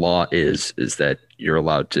 the law is that you're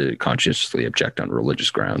allowed to conscientiously object on religious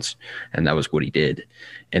grounds, and that was what he did.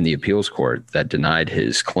 And the appeals court that denied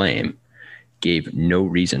his claim gave no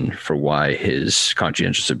reason for why his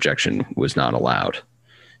conscientious objection was not allowed.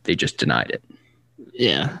 They just denied it.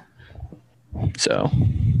 Yeah. So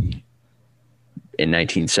in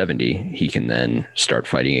 1970, he can then start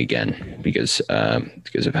fighting again because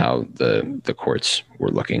of how the courts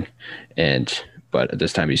were looking. But at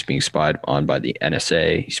this time, he's being spied on by the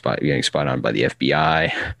NSA. He's getting spied on by the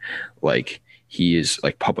FBI. Like, he is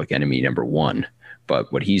like public enemy number one.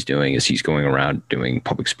 But what he's doing is he's going around doing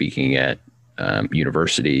public speaking at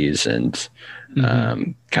universities and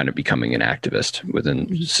kind of becoming an activist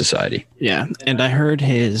within society. Yeah. And I heard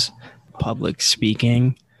his public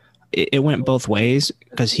speaking, it went both ways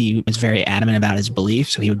because he was very adamant about his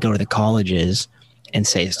beliefs. So he would go to the colleges and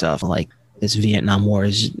say stuff like, this Vietnam War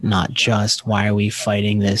is not just. Why are we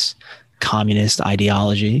fighting this communist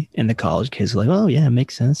ideology? And the college kids are like, oh, yeah, it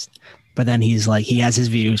makes sense. But then he's like, he has his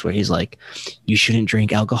views where he's like, you shouldn't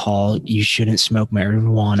drink alcohol. You shouldn't smoke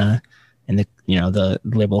marijuana. And the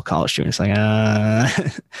liberal college students like,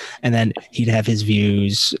 and then he'd have his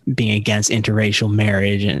views being against interracial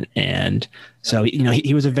marriage. And so,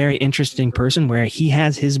 he was a very interesting person where he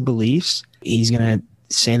has his beliefs. He's going to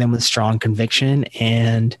say them with strong conviction,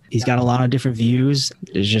 and he's got a lot of different views.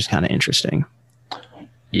 It's just kind of interesting.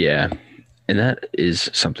 Yeah. And that is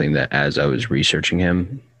something that, as I was researching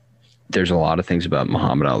him, there's a lot of things about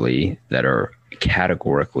Muhammad Ali that are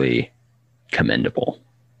categorically commendable,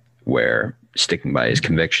 where sticking by his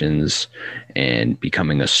convictions and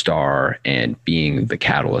becoming a star and being the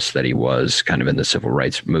catalyst that he was kind of in the civil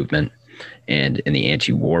rights movement and in the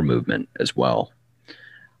anti-war movement as well.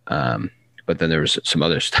 But then there was some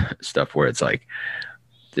other stuff where it's like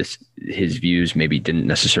his views maybe didn't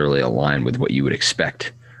necessarily align with what you would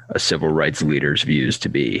expect a civil rights leader's views to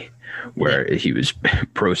be, where he was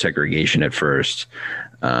pro-segregation at first.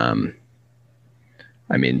 I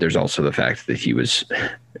mean, there's also the fact that he was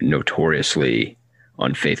notoriously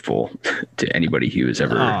unfaithful to anybody he was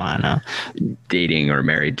ever dating or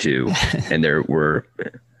married to. And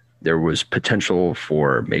there was potential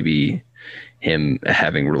for maybe him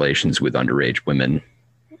having relations with underage women.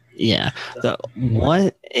 Yeah.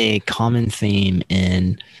 What a common theme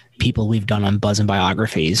in people we've done on Buzz and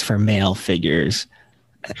Biographies for male figures.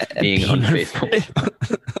 Being unfaithful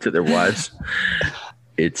to their wives.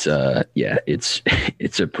 It's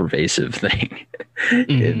it's a pervasive thing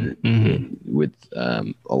with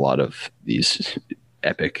a lot of these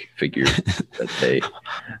epic figures that they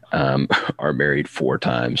are married 4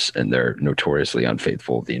 times and they're notoriously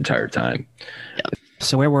unfaithful the entire time. Yeah.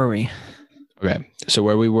 So where were we? Okay. So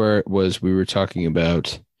where we were talking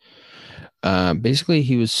about basically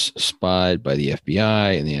he was spied by the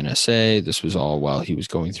FBI and the NSA. This was all while he was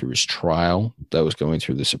going through his trial that was going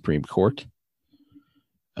through the Supreme Court.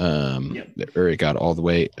 Or it got all the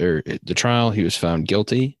way, or the trial, he was found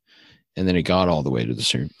guilty, and then it got all the way to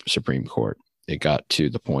the Supreme Court. It got to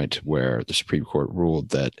the point where the Supreme Court ruled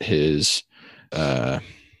that his the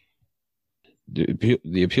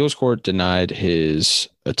appeals court denied his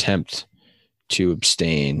attempt to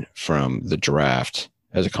abstain from the draft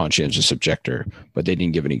as a conscientious objector, but they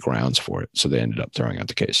didn't give any grounds for it, so they ended up throwing out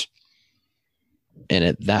the case. And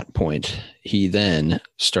at that point, he then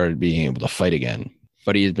started being able to fight again.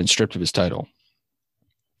 But he had been stripped of his title.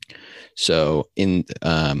 So and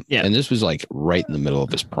this was like right in the middle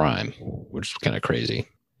of his prime, which is kind of crazy.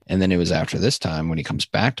 And then it was after this time when he comes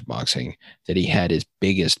back to boxing that he had his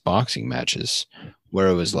biggest boxing matches, where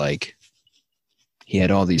it was like he had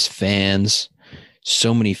all these fans,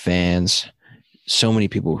 so many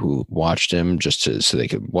people who watched him just so they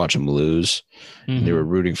could watch him lose. Mm-hmm. They were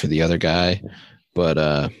rooting for the other guy,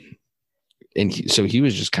 but so he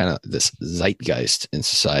was just kind of this zeitgeist in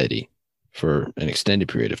society for an extended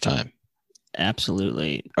period of time.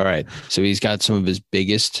 Absolutely. All right. So he's got some of his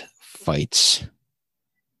biggest fights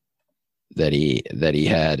that he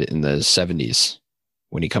had in the 70s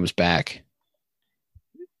when he comes back,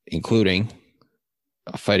 including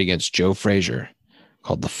a fight against Joe Frazier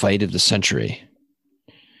called the Fight of the Century.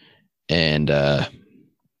 And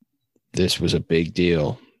this was a big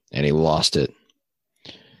deal, and he lost it.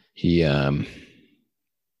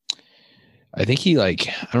 I think I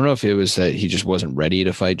don't know if it was that he just wasn't ready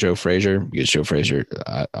to fight Joe Frazier, because Joe Frazier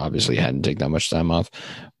obviously hadn't taken that much time off,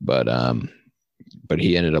 but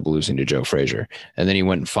he ended up losing to Joe Frazier, and then he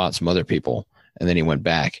went and fought some other people, and then he went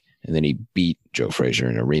back, and then he beat Joe Frazier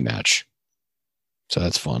in a rematch. So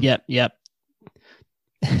that's fun. Yep.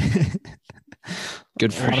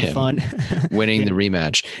 Good A for lot of him. fun. Winning Yeah. the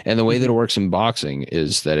rematch. And the way that it works in boxing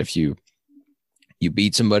is that if you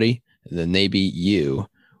beat somebody, then they beat you.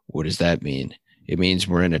 What does that mean? It means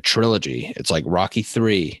we're in a trilogy. It's like Rocky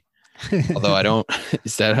 3. Although I don't,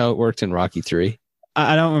 is that how it worked in Rocky 3?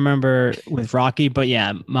 I don't remember with Rocky, but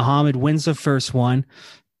yeah, Muhammad wins the first one,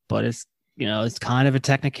 but it's it's kind of a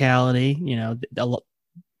technicality.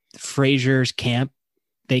 Frazier's camp,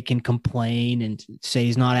 they can complain and say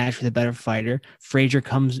he's not actually the better fighter. Frazier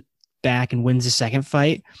comes back and wins the second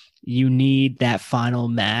fight. You need that final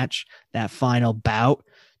match, that final bout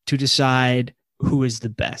to decide who is the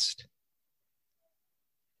best.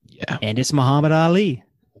 Yeah. And it's Muhammad Ali.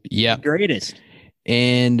 Yeah. The greatest.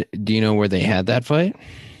 And do you know where they had that fight?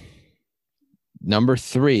 Number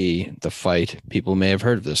 3, the fight, people may have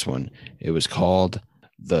heard of this one. It was called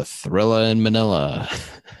the Thrilla in Manila.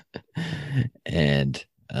 And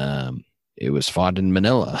it was fought in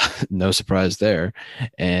Manila. No surprise there.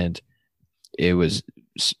 And it was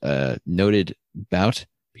noted bout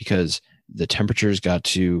because the temperatures got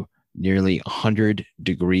to nearly 100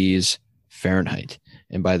 degrees Fahrenheit.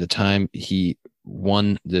 And by the time he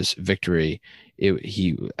won this victory,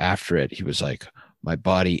 he was like, my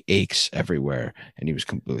body aches everywhere, and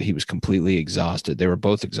he was completely exhausted. They were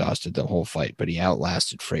both exhausted the whole fight, but he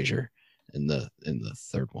outlasted Frazier in the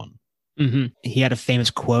third one. Mm-hmm. He had a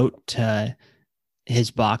famous quote to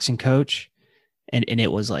his boxing coach, and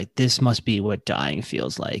it was like, "This must be what dying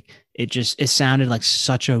feels like." It sounded like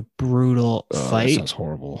such a brutal fight. That sounds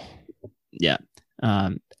horrible. Yeah.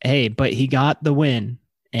 Hey, but he got the win,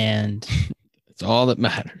 and it's all that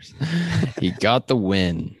matters. He got the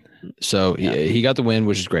win. So yeah. he got the win,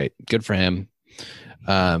 which is great. Good for him.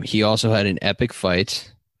 He also had an epic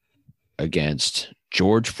fight against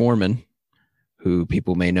George Foreman, who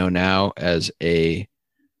people may know now as a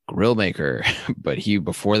grill maker, but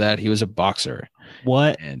before that he was a boxer.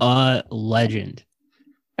 What a legend.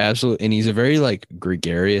 Absolutely. And he's a very like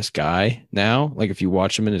gregarious guy now. Like if you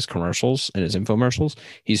watch him in his commercials and his infomercials,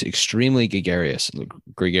 he's extremely gregarious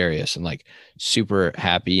and like super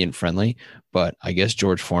happy and friendly. But I guess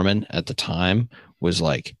George Foreman at the time was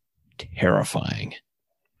like terrifying.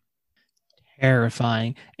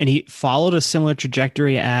 And he followed a similar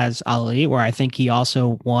trajectory as Ali, where I think he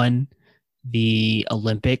also won the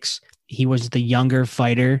Olympics. He was the younger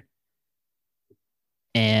fighter.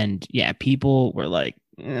 And yeah, people were like,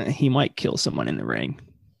 he might kill someone in the ring.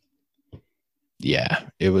 Yeah,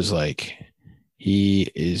 it was like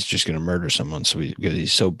he is just going to murder someone because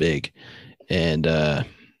he's so big. And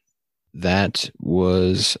that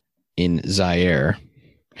was in Zaire.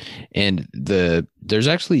 And there's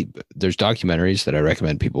documentaries that I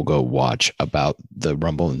recommend people go watch about the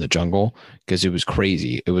Rumble in the Jungle because it was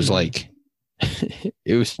crazy. It was like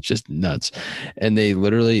it was just nuts. And they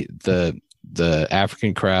literally the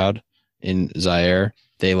African crowd in Zaire,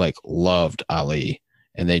 they like loved Ali,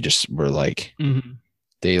 and they just were like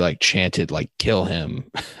they like chanted like kill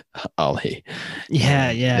him, Ali.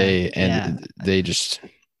 Yeah.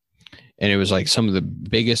 And it was like some of the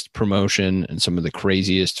biggest promotion and some of the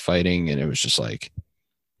craziest fighting. And it was just like,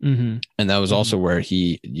 and that was also where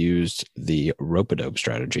he used the rope-a-dope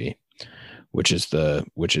strategy, which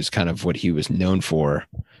is kind of what he was known for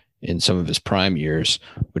in some of his prime years,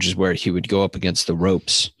 which is where he would go up against the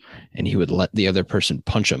ropes and he would let the other person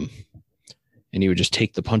punch him, and he would just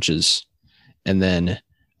take the punches. And then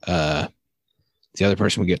the other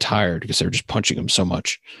person would get tired because they're just punching him so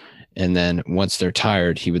much. And then once they're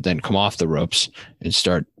tired, he would then come off the ropes and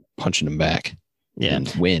start punching them back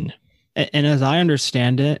and win. And as I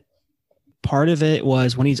understand it, part of it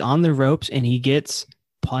was when he's on the ropes and he gets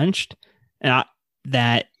punched,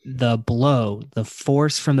 that the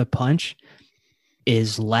force from the punch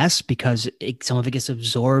is less because some of it gets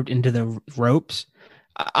absorbed into the ropes.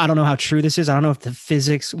 I don't know how true this is. I don't know if the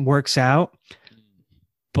physics works out,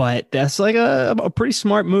 but that's like a pretty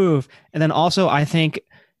smart move. And then also I think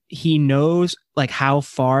he knows like how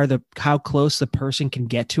close the person can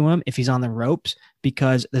get to him if he's on the ropes,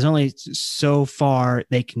 because there's only so far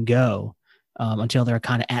they can go until they're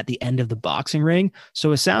kind of at the end of the boxing ring.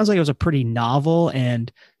 So it sounds like it was a pretty novel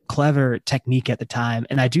and clever technique at the time.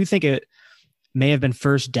 And I do think it may have been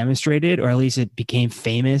first demonstrated, or at least it became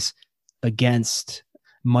famous against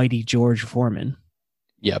mighty George Foreman.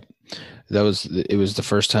 Yep. It was the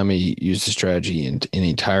first time he used the strategy, and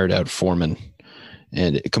he tired out Foreman.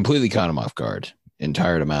 And it completely caught him off guard and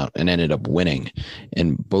tired him out and ended up winning.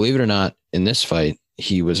 And believe it or not, in this fight,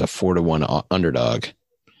 he was a 4-1 underdog.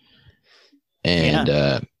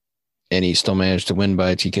 And he still managed to win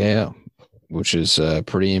by TKO. which is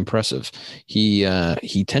pretty impressive. He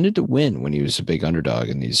tended to win when he was a big underdog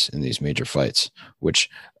in these major fights, which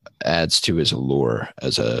adds to his allure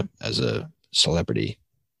as a celebrity.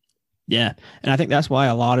 Yeah. And I think that's why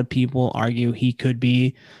a lot of people argue he could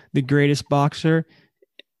be the greatest boxer,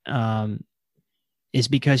 is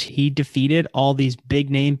because he defeated all these big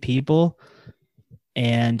name people.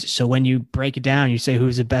 And so when you break it down, you say,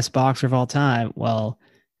 who's the best boxer of all time? Well,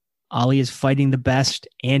 Ali is fighting the best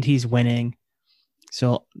and he's winning.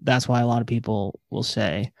 So that's why a lot of people will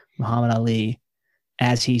say Muhammad Ali,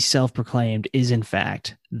 as he self-proclaimed, is in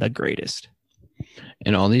fact the greatest.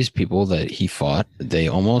 And all these people that he fought, they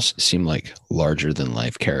almost seem like larger than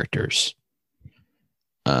life characters.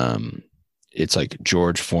 It's like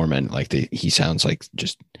George Foreman, like he sounds like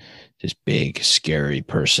just this big, scary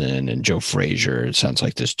person, and Joe Frazier sounds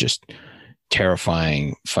like this just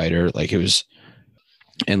terrifying fighter. Like it was,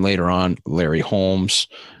 and later on, Larry Holmes.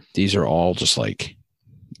 These are all just like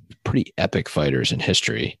pretty epic fighters in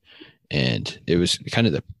history, and it was kind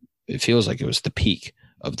of it feels like it was the peak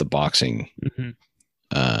of the boxing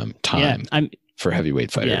time for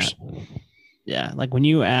heavyweight fighters. Yeah, like when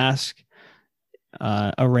you ask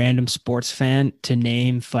a random sports fan to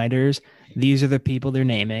name fighters, these are the people they're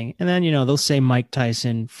naming. And then, they'll say Mike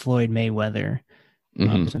Tyson, Floyd Mayweather,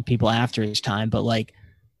 some people after his time. But like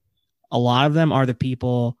a lot of them are the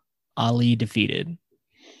people Ali defeated.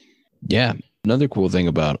 Yeah. Another cool thing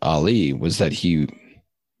about Ali was that he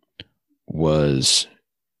was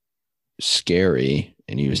scary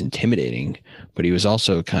and he was intimidating, but he was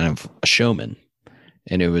also kind of a showman.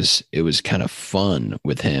 And it was kind of fun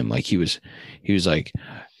with him. Like he was like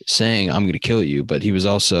saying, I'm going to kill you. But he was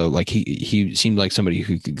also like, he seemed like somebody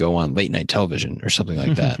who could go on late night television or something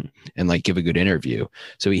like that and like give a good interview.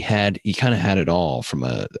 So he kind of had it all from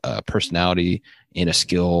a personality and a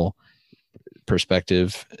skill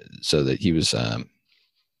perspective, so that he was,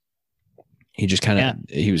 he was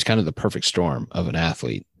kind of the perfect storm of an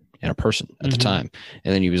athlete and a person at the time.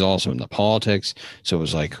 And then he was also in the politics. So it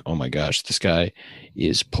was like, oh my gosh, this guy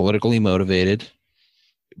is politically motivated.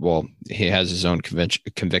 Well, he has his own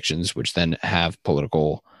convictions, which then have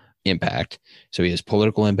political impact. So he has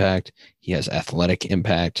political impact. He has athletic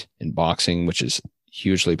impact in boxing, which is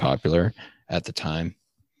hugely popular at the time.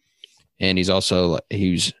 And he's also,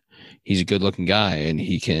 he's a good looking guy, and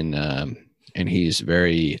he can, and he's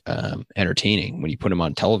very entertaining when you put him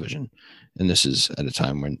on television. And this is at a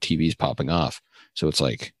time when TV is popping off. So it's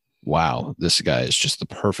like, wow, this guy is just the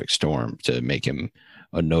perfect storm to make him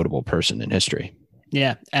a notable person in history.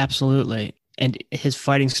 Yeah, absolutely. And his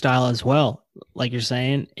fighting style as well. Like you're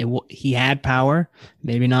saying, he had power,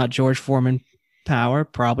 maybe not George Foreman power,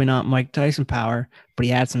 probably not Mike Tyson power, but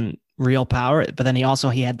he had some real power. But then he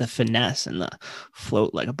had the finesse and the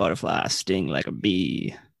float like a butterfly, sting like a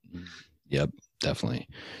bee. Yep, definitely.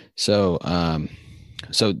 So,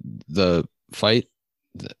 so the fight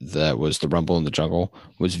that was the Rumble in the Jungle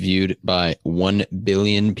was viewed by 1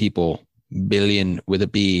 billion people, billion with a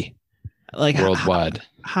B, like worldwide.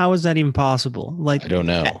 How is that even possible? Like, I don't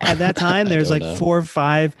know. At that time, there's like 4 or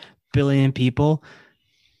 5 billion people.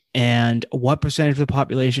 And what percentage of the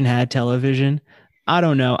population had television? I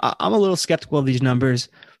don't know. I'm a little skeptical of these numbers,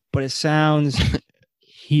 but it sounds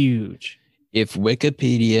huge. If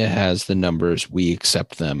Wikipedia has the numbers, we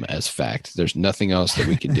accept them as fact. There's nothing else that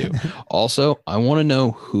we can do. Also, I want to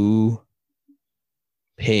know who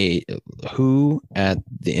at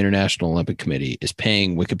the International Olympic Committee is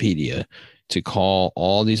paying Wikipedia to call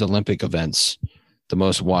all these Olympic events the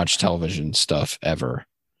most watched television stuff ever.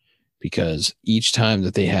 Because each time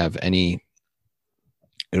that they have any,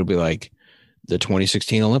 it'll be like the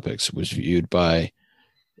 2016 Olympics was viewed by,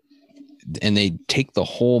 and they take the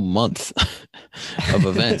whole month of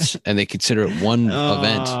events and they consider it one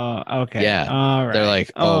event. Okay. Yeah. All right. They're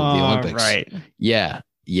like, the Olympics. Right. Yeah.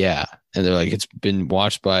 Yeah. And they're like, it's been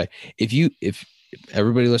watched by, if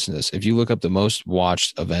everybody listen to this, if you look up the most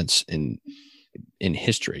watched events in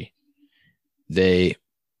history,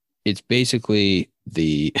 it's basically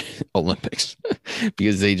the Olympics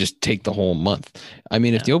because they just take the whole month. I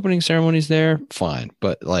mean, if the opening ceremony's there, fine.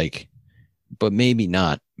 But maybe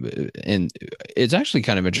not. And it's actually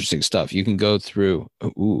kind of interesting stuff. You can go through.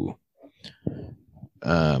 Do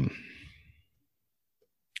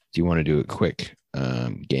you want to do a quick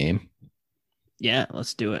game? Yeah,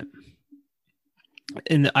 let's do it.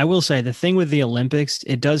 And I will say the thing with the Olympics,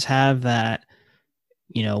 it does have that,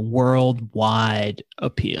 worldwide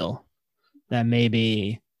appeal that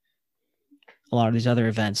maybe a lot of these other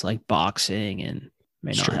events like boxing and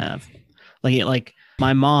may not have. Like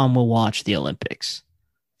my mom will watch the Olympics.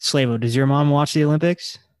 Slavo, does your mom watch the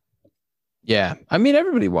Olympics? Yeah, I mean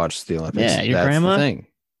everybody watches the Olympics. Yeah, your That's the grandma, thing.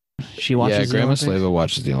 she Yeah, watches the Grandma Olympics. Slava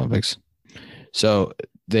watches the Olympics. So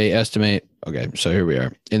they estimate. Okay, so here we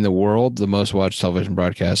are in the world. The most watched television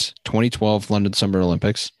broadcasts: 2012 London Summer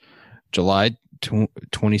Olympics, July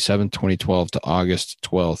 27th, 2012 to August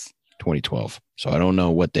 12th, 2012. So I don't know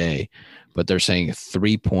what day, but they're saying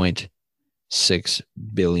 3.6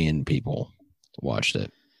 billion people watched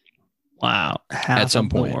it Wow, half some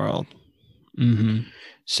of the point. world. Mm-hmm.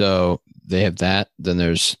 So they have that. Then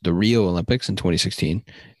there's the Rio Olympics in 2016.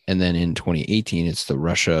 And then in 2018, it's the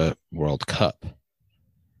Russia World Cup.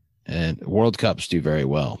 And World Cups do very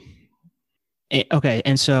well. Okay,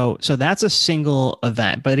 and so that's a single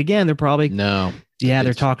event, but again, they're probably No. they're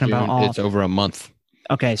it's talking about all. It's over a month.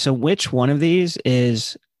 Okay, so which one of these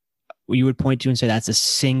is you would point to and say that's a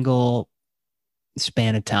single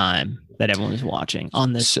span of time that everyone is watching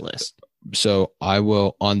on this list? So I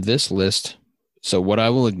will, on this list, so what I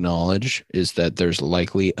will acknowledge is that there's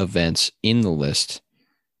likely events in the list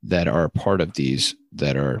that are part of these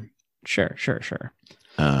that are Sure.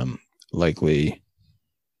 likely.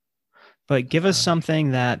 But give us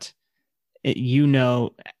something that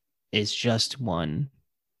is just one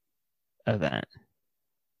event.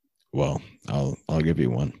 Well, I'll give you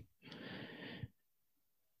one.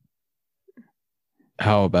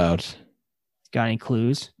 How about? Got any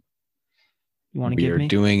clues you want to give me? We are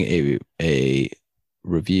doing a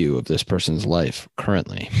review of this person's life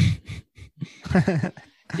currently.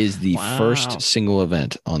 Is the first single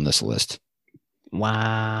event on this list.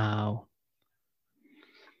 Wow.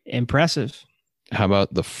 Impressive. How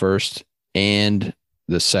about the first and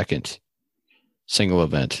the second single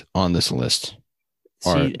event on this list?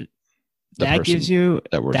 See, that gives you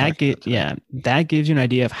that gives you an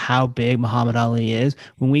idea of how big Muhammad Ali is.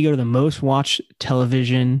 When we go to the most watched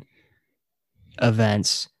television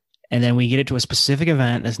events, and then we get it to a specific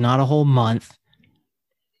event that's not a whole month,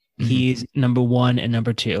 he's number 1 and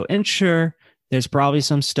number 2. And sure, there's probably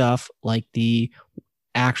some stuff like the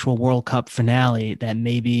actual World Cup finale that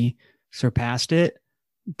maybe surpassed it,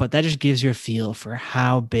 but that just gives you a feel for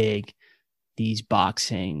how big these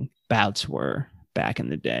boxing bouts were back in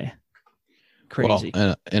the day. Crazy.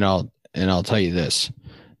 Well, and I'll tell you this.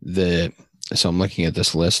 So I'm looking at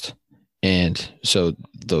this list, and so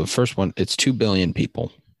the first one, it's 2 billion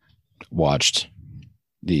people watched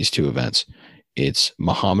these two events. It's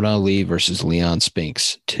Muhammad Ali versus Leon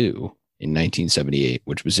Spinks 2 in 1978,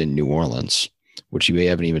 which was in New Orleans, which we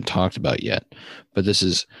haven't even talked about yet. But this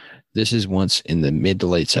is once in the mid to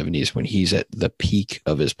late 70s when he's at the peak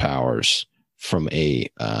of his powers from a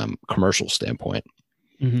commercial standpoint.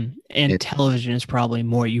 Mm-hmm. And television is probably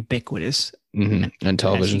more ubiquitous. Mm-hmm. And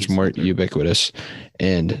television's more ubiquitous.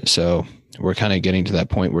 And so we're kind of getting to that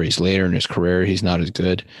point where he's later in his career. He's not as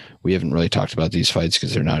good. We haven't really talked about these fights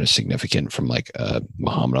because they're not as significant from like a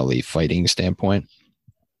Muhammad Ali fighting standpoint.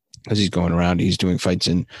 Because he's going around, he's doing fights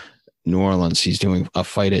in New Orleans. He's doing a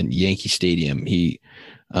fight at Yankee Stadium. He's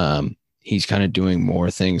kind of doing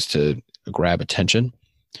more things to grab attention.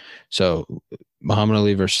 So Muhammad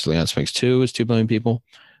Ali versus Leon Spinks 2 is 2 billion people.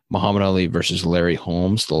 Muhammad Ali versus Larry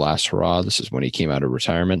Holmes, The Last Hurrah. This is when he came out of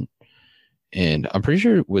retirement. And I'm pretty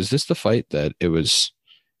sure, was this the fight that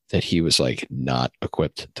he was like not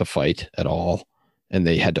equipped to fight at all? And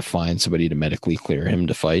they had to find somebody to medically clear him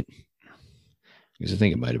to fight? Because I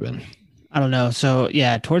think it might have been. I don't know. So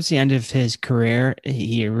yeah, towards the end of his career,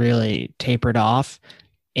 he really tapered off.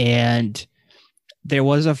 And there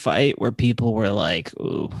was a fight where people were like,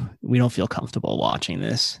 ooh, we don't feel comfortable watching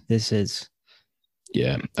this. This is.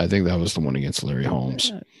 Yeah, I think that was the one against Larry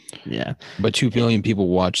Holmes. Yeah. But 2 billion people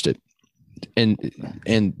watched it.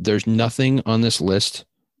 And there's nothing on this list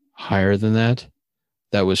higher than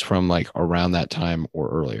that was from like around that time or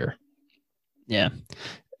earlier. Yeah.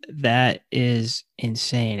 That is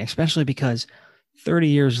insane, especially because 30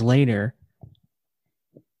 years later,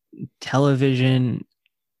 television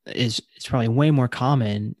is probably way more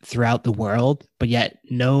common throughout the world, but yet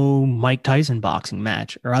no Mike Tyson boxing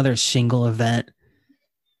match or other single event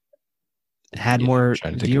had more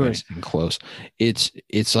viewers. Close.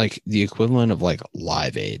 It's like the equivalent of like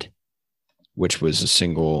Live Aid, which was a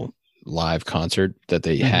single live concert that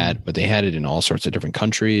they had, but they had it in all sorts of different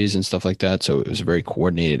countries and stuff like that. So it was a very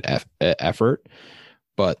coordinated effort.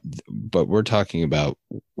 But we're talking about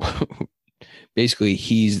basically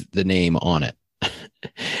he's the name on it.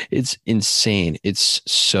 It's insane. It's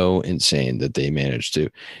so insane that they managed to.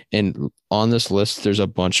 And on this list, there's a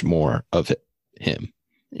bunch more of him.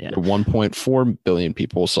 Yeah. 1.4 billion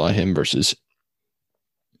people saw him versus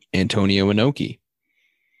Antonio Inoki,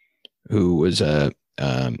 who was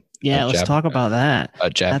let's talk about that. A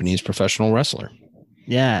Japanese professional wrestler.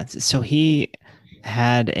 Yeah. So he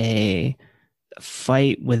had a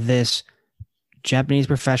fight with this Japanese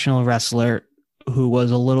professional wrestler who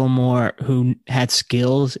was a little more, who had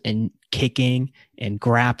skills in kicking and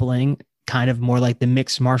grappling, kind of more like the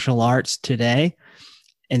mixed martial arts today.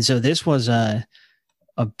 And so this was a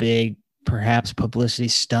big, perhaps publicity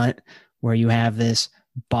stunt where you have this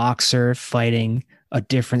boxer fighting a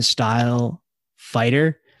different style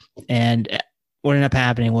fighter. And what ended up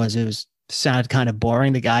happening was it was sounded kind of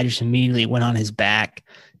boring. The guy just immediately went on his back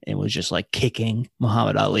and was just like kicking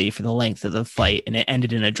Muhammad Ali for the length of the fight, and it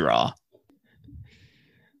ended in a draw.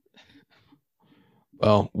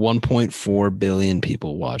 Well, 1.4 billion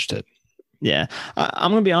people watched it. Yeah.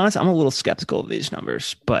 I'm going to be honest, I'm a little skeptical of these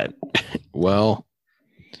numbers, but Well,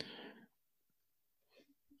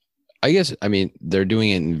 I guess, I mean, they're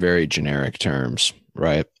doing it in very generic terms,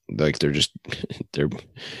 right? Like they're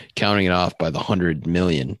counting it off by the 100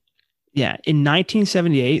 million. yeah, in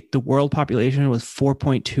 1978, the world population was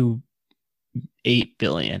 4.28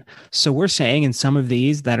 billion. So we're saying in some of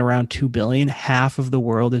these that around 2 billion, half of the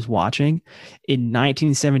world is watching. In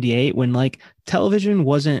 1978, when like television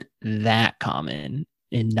wasn't that common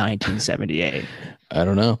in 1978. I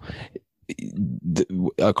don't know.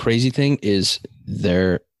 A crazy thing is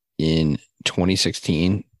there in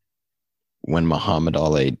 2016 when Muhammad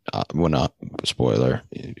Ali, spoiler,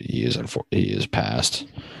 he is passed.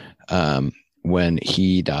 When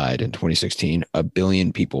he died in 2016, 1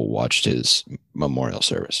 billion people watched his memorial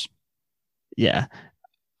service. Yeah.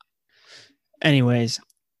 Anyways,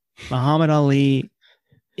 Muhammad Ali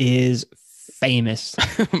is famous.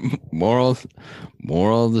 moral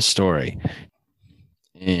of the story.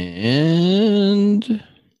 And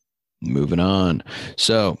moving on.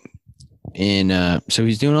 So so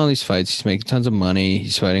he's doing all these fights. He's making tons of money.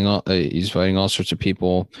 He's fighting all sorts of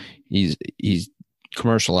people. He's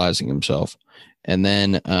commercializing himself. And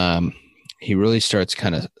then he really starts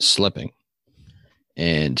kind of slipping.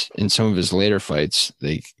 And in some of his later fights,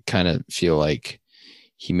 they kind of feel like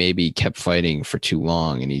he maybe kept fighting for too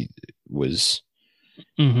long and he was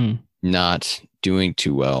not doing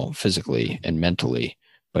too well physically and mentally,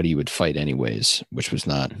 but he would fight anyways, which was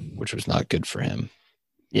not good for him.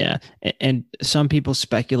 Yeah. And some people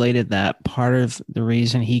speculated that part of the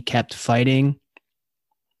reason he kept fighting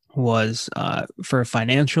was for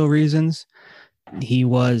financial reasons. He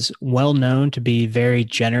was well known to be very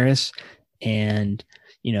generous and,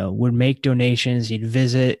 would make donations. He'd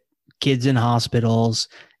visit kids in hospitals,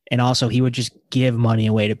 and also he would just give money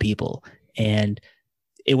away to people. And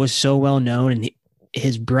it was so well known, and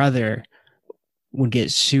his brother would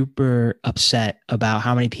get super upset about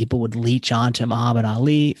how many people would leech onto Muhammad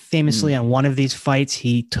Ali. Famously, on one of these fights,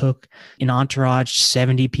 he took an entourage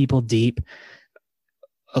 70 people deep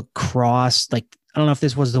across, like, I don't know if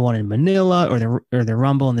this was the one in Manila or the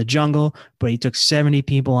Rumble in the Jungle, but he took 70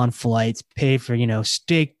 people on flights, paid for,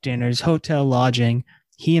 steak dinners, hotel lodging.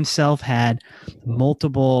 He himself had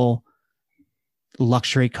multiple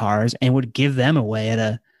luxury cars and would give them away at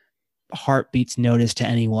a heartbeat's notice to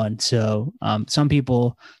anyone. So some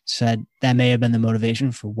people said that may have been the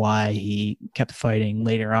motivation for why he kept fighting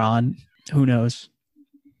later on. Who knows?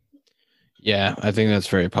 Yeah, I think that's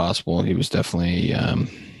very possible. He was definitely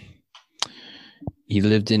he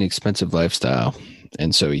lived an expensive lifestyle,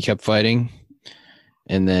 and so he kept fighting.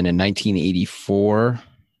 And then in 1984,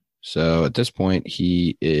 so at this point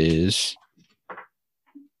he is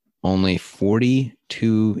only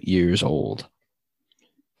 42 years old,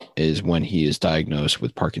 is when he is diagnosed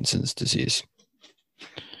with Parkinson's disease.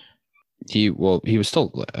 He was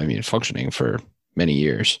still, functioning for many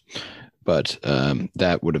years, but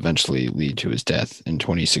that would eventually lead to his death in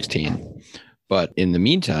 2016. But in the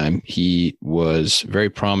meantime, he was very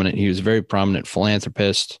prominent. He was a very prominent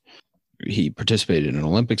philanthropist. He participated in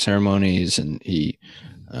Olympic ceremonies, and he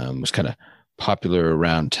was kind of popular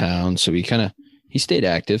around town. So he stayed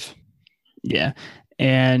active. Yeah.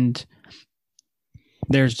 And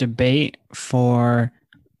there's debate for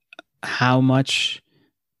how much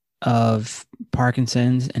of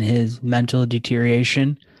Parkinson's and his mental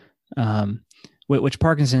deterioration, which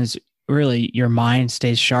Parkinson's, really your mind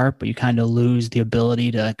stays sharp, but you kind of lose the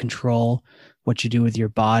ability to control what you do with your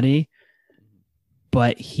body.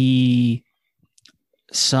 But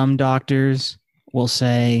some doctors will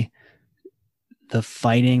say the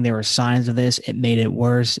fighting, there were signs of this, it made it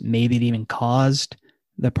worse. Maybe it even caused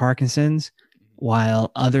the Parkinson's,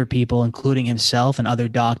 while other people, including himself and other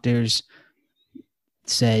doctors,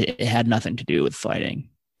 say it had nothing to do with fighting.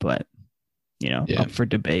 But up for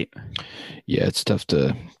debate. Yeah, it's tough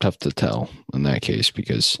to tell in that case,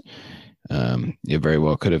 because it very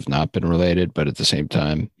well could have not been related, but at the same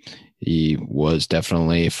time, He was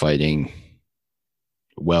definitely fighting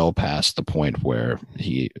well past the point where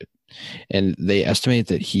and they estimate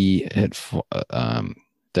that he had,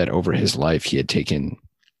 that over his life, he had taken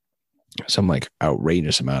some like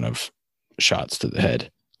outrageous amount of shots to the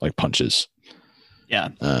head, like punches. Yeah.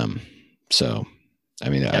 So, I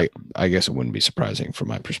mean, Yeah. I guess it wouldn't be surprising from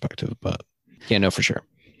my perspective, but can't know for sure.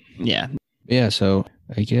 Yeah. Yeah. So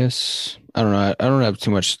I guess, I don't know. I don't have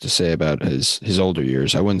too much to say about his older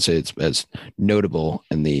years. I wouldn't say it's as notable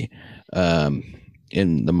in the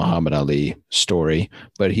Muhammad Ali story,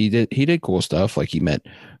 but he did cool stuff. Like he met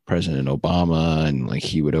President Obama, and like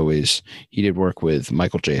he did work with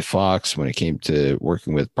Michael J. Fox when it came to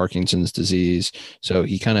working with Parkinson's disease. So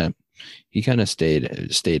he kind of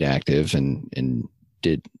stayed active and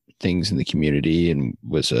did things in the community and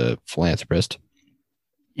was a philanthropist.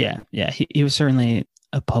 Yeah. Yeah. He was certainly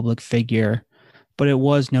a public figure, but it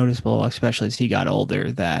was noticeable, especially as he got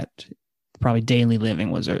older, that probably daily living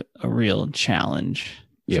was a real challenge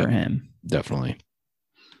Yeah. for him. Definitely.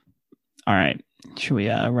 All right. Should we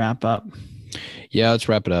wrap up? Yeah, let's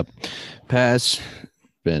wrap it up. Paz,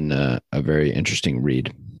 been a very interesting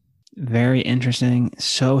read. Very interesting.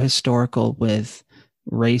 So historical with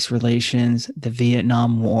race relations, the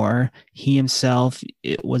Vietnam War. He himself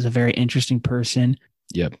was a very interesting person.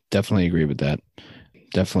 Yep, definitely agree with that.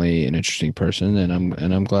 Definitely an interesting person, and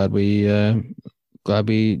I'm glad we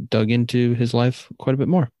dug into his life quite a bit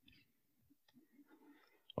more.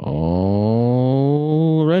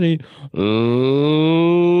 Alrighty,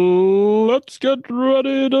 let's get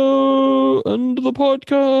ready to end the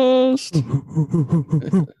podcast.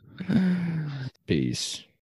 Peace.